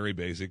keep the very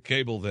basic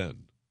cable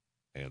then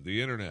and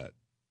the internet.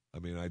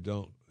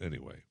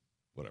 Anyway,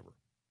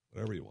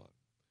 whatever you want.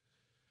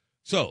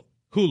 So,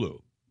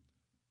 Hulu,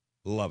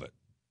 love it.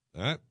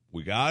 All right,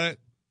 we got it.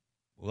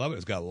 Love it.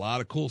 It's got a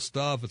lot of cool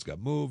stuff. It's got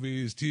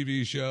movies,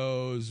 TV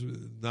shows.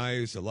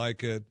 Nice. I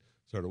like it.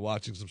 Started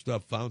watching some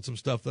stuff. Found some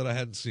stuff that I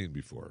hadn't seen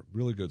before.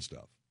 Really good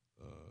stuff.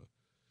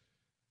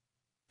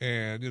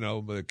 And,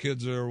 the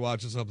kids are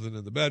watching something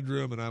in the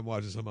bedroom, and I'm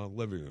watching something in the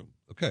living room.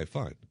 Okay,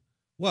 fine.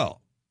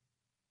 Well,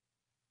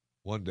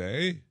 one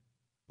day,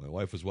 my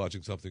wife was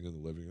watching something in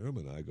the living room,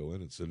 and I go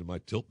in and sit in my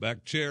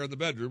tilt-back chair in the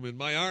bedroom in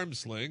my arm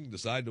sling,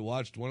 decide to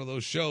watch one of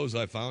those shows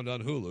I found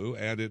on Hulu,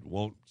 and it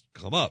won't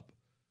come up.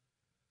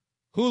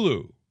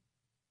 Hulu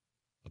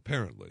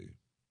apparently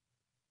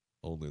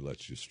only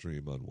lets you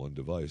stream on one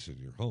device in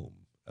your home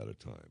at a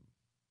time.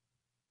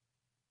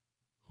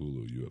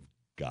 Hulu, you have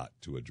got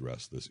to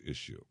address this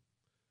issue.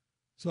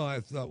 So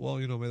I thought, well,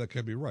 maybe that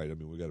can't be right. I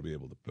mean, we got to be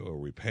able to. Are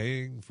we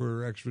paying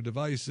for extra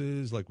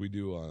devices like we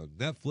do on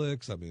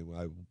Netflix? I mean,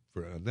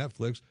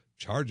 Netflix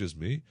charges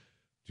me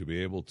to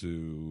be able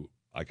to.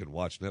 I can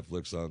watch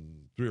Netflix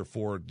on 3 or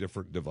 4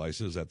 different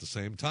devices at the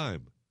same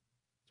time.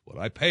 It's what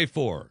I pay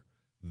for.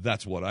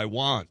 That's what I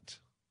want.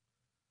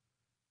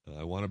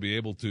 I want to be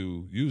able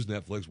to use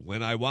Netflix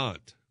when I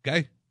want.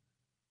 Okay.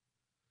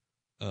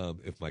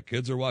 If my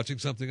kids are watching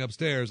something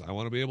upstairs, I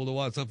want to be able to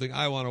watch something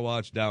I want to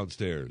watch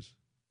downstairs.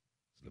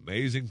 It's an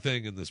amazing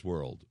thing in this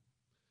world.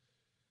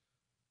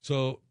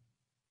 So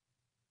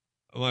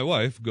my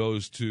wife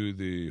goes to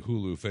the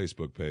Hulu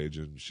Facebook page,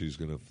 and she's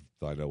going to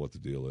find out what the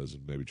deal is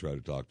and maybe try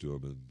to talk to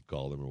them and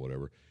call them or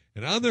whatever.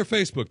 And on their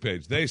Facebook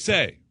page, they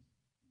say,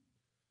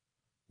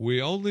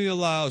 we only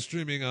allow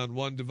streaming on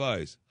one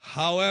device.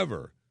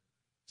 However,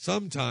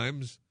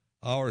 sometimes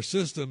our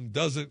system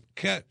doesn't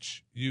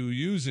catch you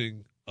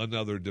using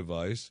another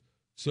device,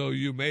 so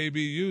you may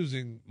be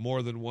using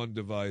more than one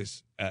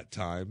device at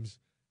times,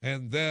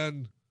 and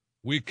then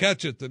we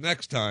catch it the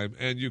next time,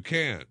 and you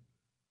can't.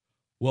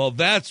 Well,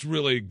 that's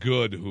really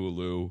good,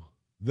 Hulu.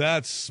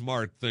 That's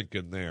smart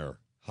thinking there,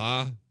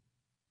 huh?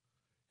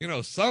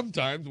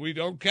 Sometimes we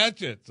don't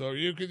catch it, so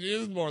you can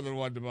use more than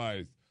one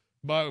device.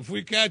 But if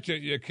we catch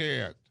it, you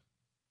can't.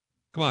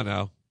 Come on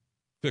now.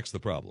 Fix the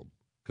problem,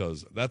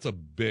 because that's a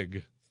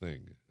big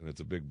thing, and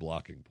it's a big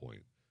blocking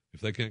point. If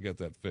they can't get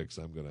that fixed,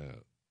 I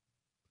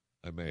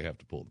may have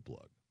to pull the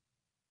plug.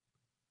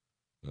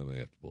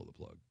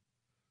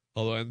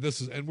 Although,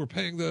 and we're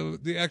paying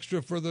the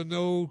extra for the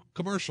no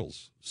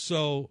commercials.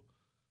 So,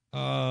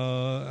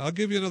 I'll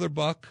give you another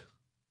 $1.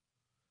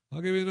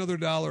 I'll give you another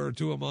 $1 or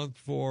 $2 a month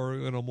for,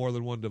 more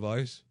than one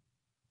device.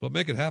 But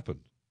make it happen.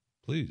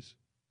 Please.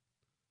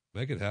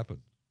 Make it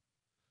happen.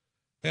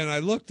 And I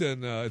looked,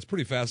 and it's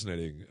pretty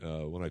fascinating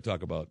when I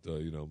talk about,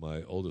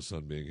 my oldest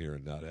son being here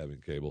and not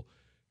having cable.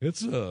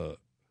 It's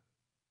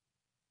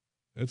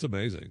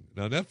amazing.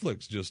 Now,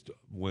 Netflix just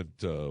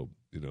went,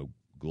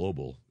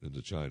 global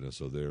into China,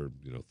 so they're,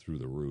 through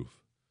the roof.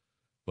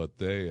 But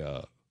they,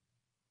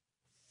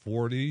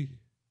 40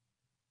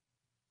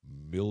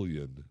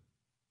 million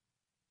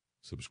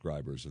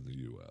subscribers in the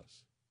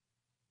U.S.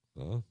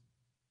 Huh?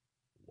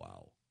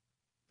 Wow.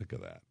 Think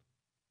of that.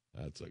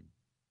 That's a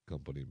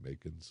company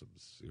making some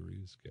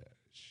serious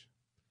cash.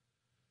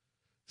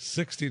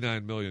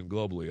 69 million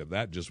globally, and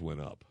that just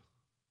went up.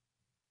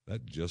 I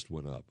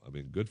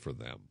mean, good for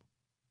them.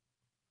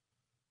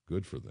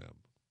 Good,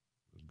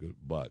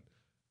 but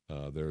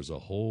there's a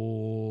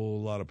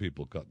whole lot of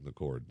people cutting the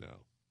cord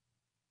now.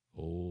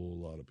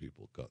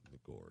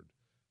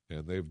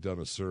 And they've done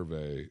a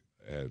survey,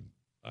 and,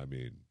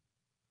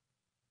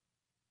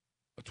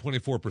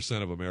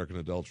 24% of American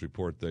adults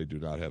report they do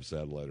not have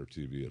satellite or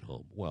TV at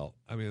home. Well,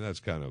 that's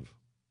kind of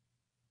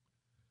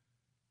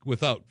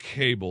without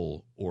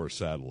cable or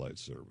satellite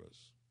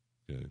service.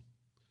 Okay.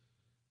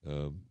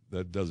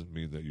 That doesn't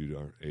mean that you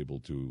aren't able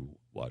to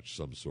watch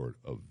some sort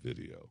of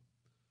video.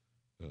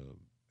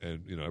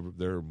 And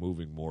they're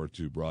moving more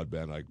to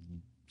broadband. I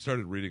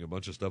started reading a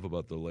bunch of stuff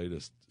about the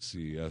latest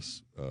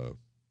CES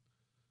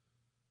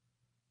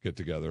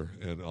get-together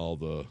and all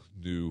the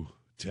new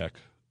tech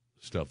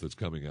stuff that's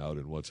coming out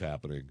and what's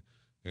happening.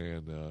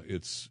 And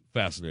it's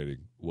fascinating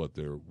what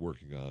they're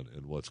working on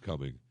and what's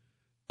coming.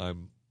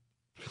 I'm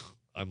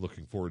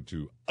looking forward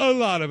to a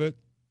lot of it.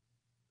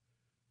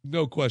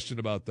 No question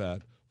about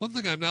that. One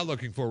thing I'm not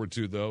looking forward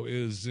to, though,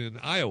 is in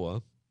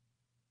Iowa,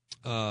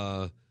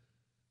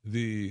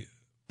 the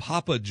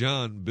Papa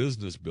John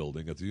Business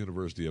Building at the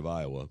University of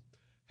Iowa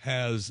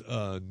has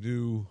a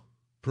new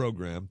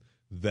program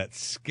that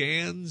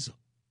scans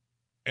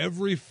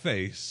every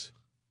face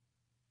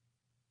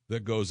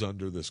that goes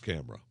under this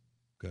camera.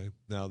 Okay?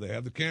 Now, they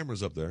have the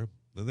cameras up there,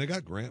 and they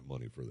got grant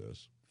money for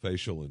this,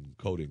 facial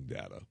encoding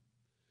data.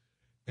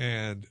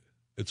 And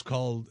it's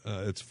called,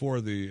 it's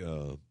for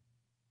the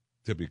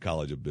Tippy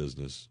College of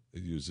Business.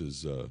 It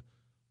uses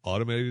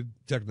automated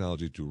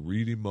technology to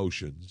read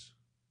emotions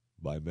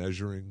by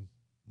measuring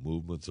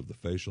movements of the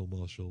facial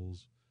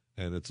muscles.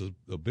 And it's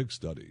a big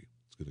study.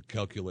 It's going to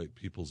calculate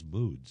people's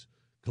moods,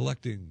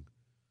 collecting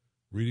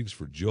readings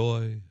for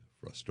joy,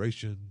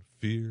 frustration,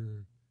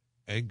 fear,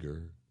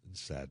 anger, and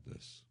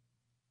sadness.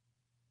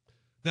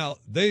 Now,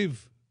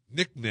 they've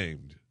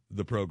nicknamed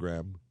the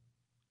program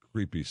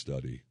Creepy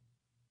Study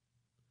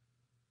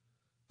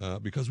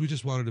because we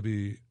just wanted to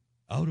be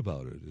out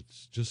about it.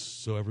 It's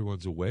just so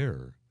everyone's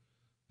aware.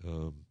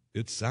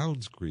 It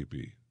sounds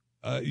creepy.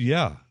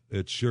 Yeah,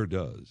 it sure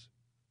does.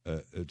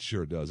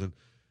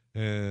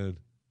 And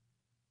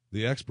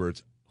the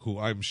experts, who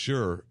I'm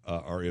sure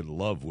are in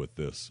love with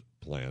this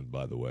plan,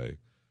 by the way,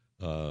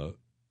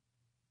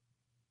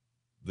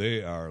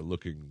 they are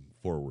looking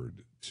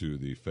forward to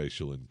the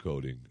facial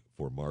encoding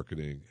for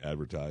marketing,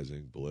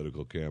 advertising,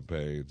 political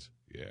campaigns.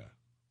 Yeah.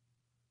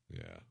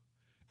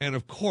 And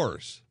of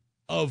course,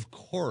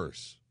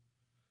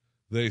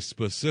 they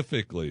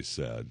specifically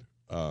said,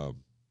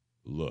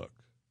 look,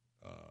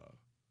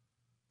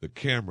 the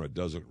camera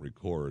doesn't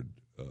record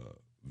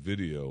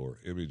video or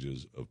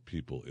images of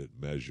people it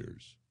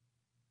measures.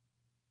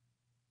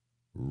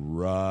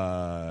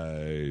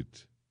 Right.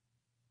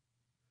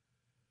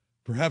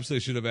 Perhaps they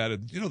should have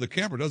added, the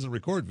camera doesn't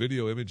record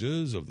video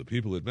images of the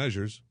people it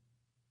measures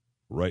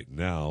right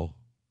now.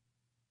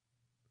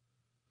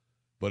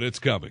 But it's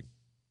coming.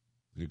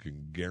 You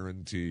can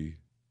guarantee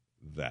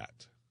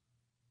that.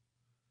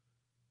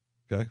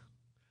 Okay?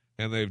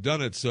 And they've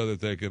done it so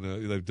that they've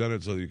done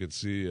it so that you can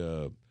see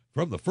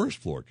from the first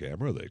floor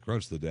camera. They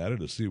crunch the data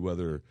to see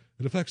whether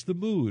it affects the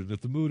mood and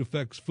if the mood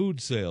affects food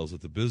sales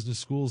at the business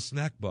school's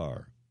snack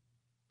bar.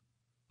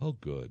 Oh,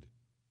 good.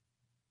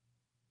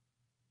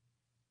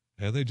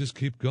 And they just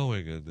keep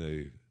going, and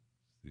the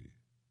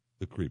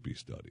creepy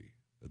study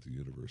at the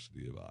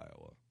University of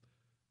Iowa.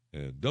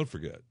 And don't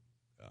forget,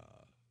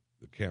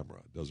 the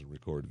camera doesn't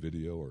record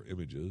video or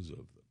images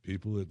of the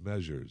people it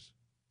measures.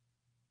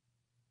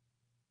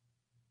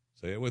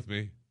 Say it with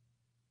me.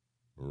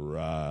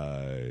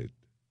 Right.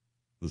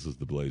 This is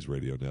the Blaze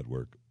Radio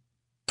Network.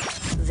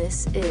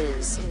 This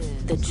is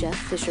the Jeff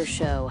Fisher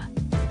Show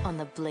on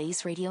the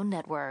Blaze Radio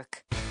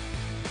Network.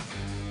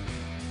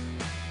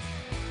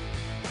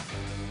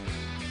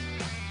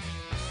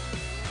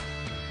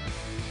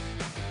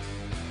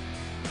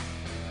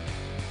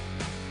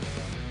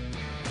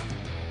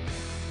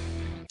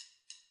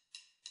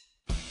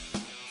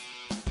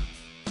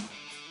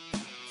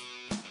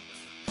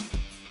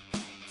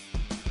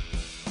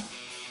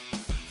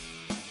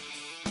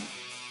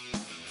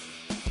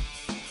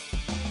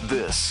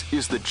 This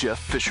is the Jeff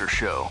Fisher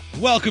Show.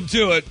 Welcome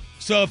to it.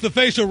 So if the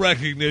facial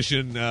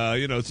recognition, so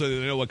you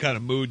know what kind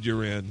of mood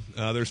you're in,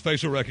 there's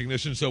facial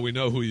recognition so we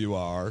know who you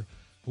are.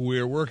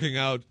 We're working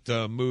out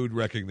mood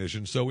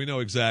recognition so we know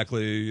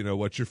exactly,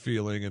 what you're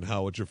feeling and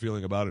what you're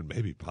feeling about and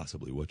maybe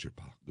possibly what you're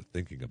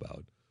thinking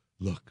about.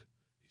 Look,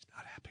 he's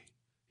not happy.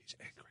 He's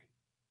angry.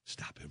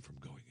 Stop him from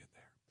going in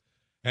there.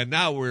 And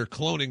now we're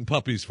cloning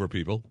puppies for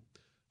people.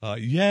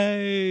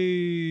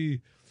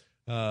 Yay!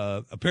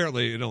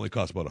 Apparently, it only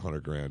costs about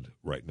 $100,000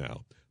 right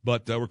now.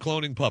 But we're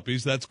cloning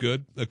puppies. That's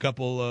good. A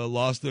couple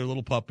lost their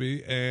little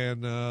puppy,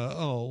 and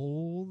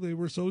they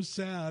were so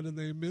sad, and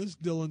they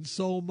missed Dylan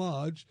so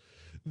much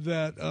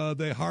that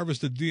they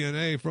harvested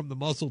DNA from the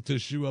muscle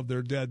tissue of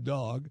their dead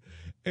dog,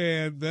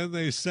 and then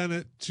they sent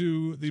it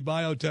to the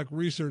Biotech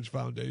Research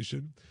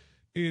Foundation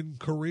in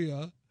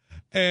Korea,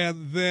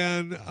 and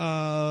then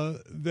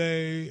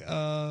they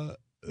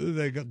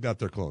got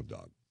their clone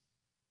dog.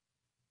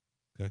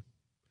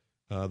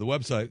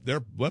 Their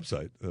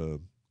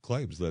website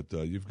claims that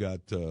you've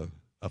got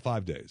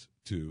 5 days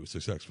to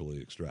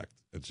successfully extract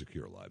and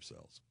secure live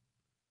cells.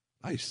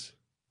 Nice.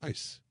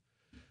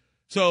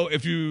 So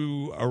if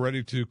you are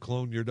ready to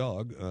clone your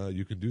dog,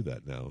 you can do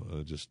that now.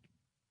 Just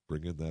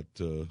bring in that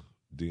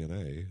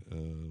DNA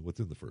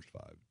within the first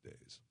 5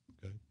 days.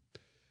 Okay.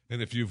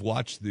 And if you've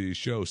watched the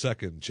show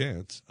Second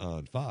Chance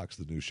on Fox,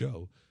 the new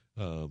show,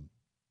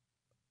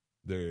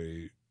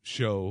 they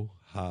show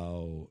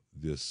how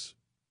this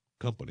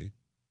company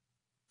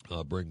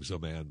brings a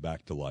man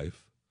back to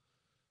life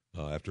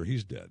after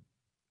he's dead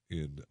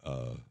in,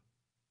 I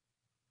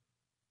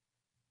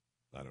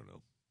don't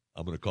know,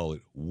 I'm going to call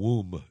it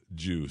womb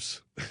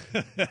juice.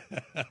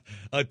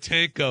 A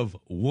tank of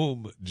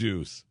womb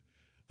juice.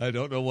 I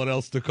don't know what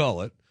else to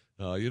call it.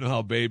 You know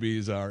how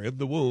babies are in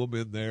the womb,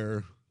 in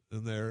their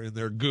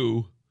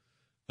goo,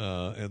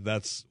 and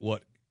that's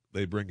what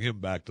they bring him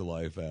back to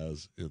life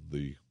as, in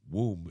the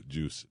womb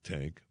juice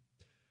tank.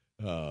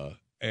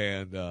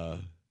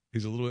 And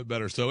he's a little bit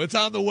better. So it's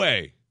on the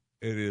way.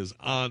 It is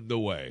on the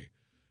way.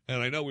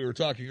 And I know we were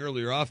talking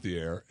earlier off the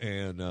air,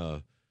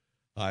 and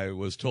I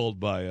was told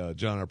by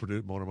John,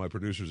 one of my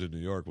producers in New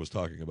York, was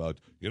talking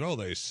about,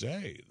 they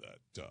say that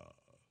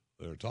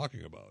they're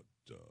talking about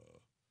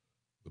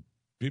the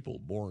people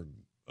born,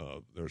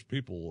 there's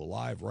people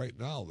alive right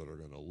now that are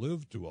going to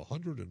live to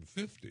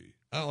 150.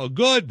 Oh,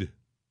 good.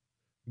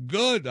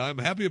 I'm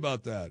happy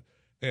about that.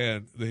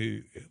 And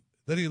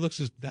then he looks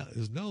his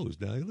nose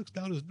down. He looks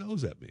down his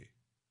nose at me.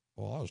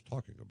 Well, I was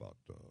talking about,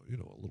 a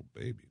little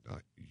baby,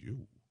 not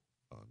you,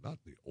 not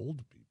the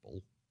old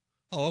people.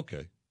 Oh,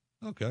 okay.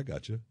 Okay, I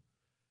got you.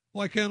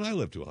 Why can't I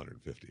live to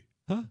 150?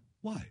 Huh?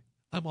 Why?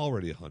 I'm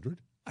already 100.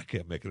 I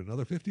can't make it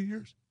another 50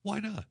 years. Why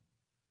not?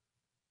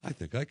 I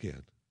think I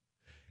can.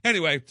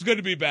 Anyway, it's good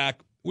to be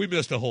back. We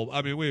missed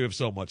we have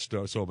so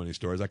many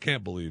stories. I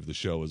can't believe the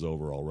show is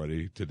over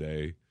already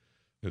today.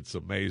 It's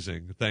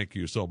amazing. Thank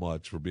you so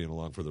much for being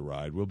along for the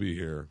ride. We'll be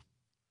here.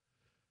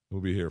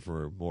 We'll be here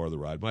for more of the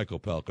ride. Michael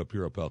Pelka,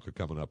 Pure Pelka,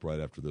 coming up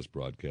right after this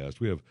broadcast.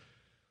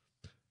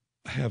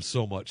 I have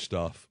so much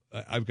stuff.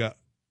 I've got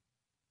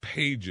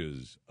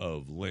pages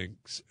of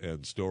links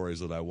and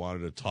stories that I wanted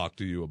to talk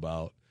to you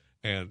about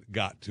and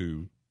got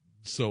to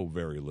so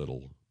very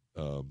little.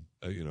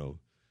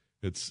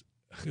 It's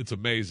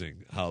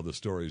amazing how the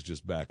stories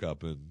just back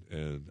up,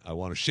 and I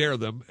want to share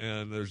them,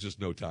 and there's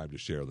just no time to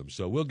share them.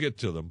 So we'll get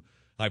to them,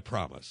 I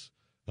promise,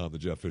 on the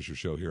Jeff Fisher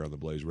Show here on the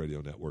Blaze Radio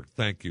Network.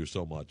 Thank you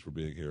so much for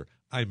being here.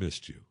 I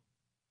missed you.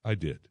 I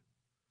did.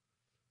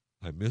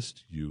 I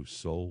missed you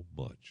so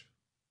much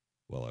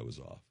while I was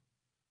off.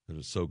 And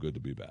it's so good to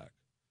be back.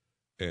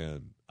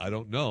 And I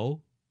don't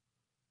know,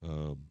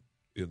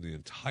 in the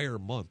entire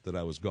month that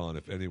I was gone,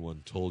 if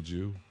anyone told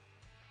you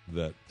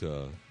that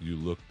you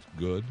looked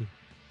good,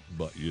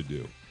 but you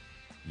do.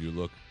 You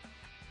look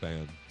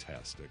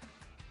fantastic.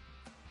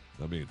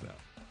 I mean that.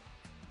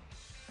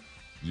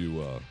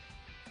 You're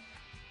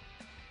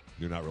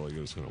not really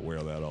just going to wear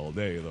that all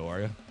day, though,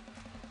 are you?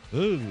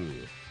 Ooh.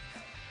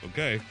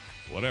 Okay,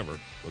 whatever.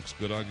 Looks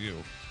good on you.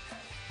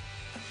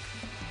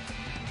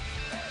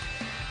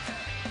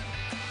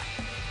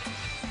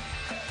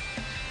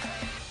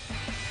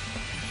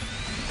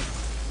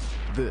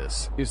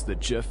 This is the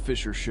Jeff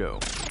Fisher Show,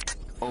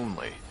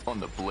 only on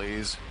the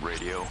Blaze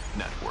Radio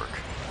Network.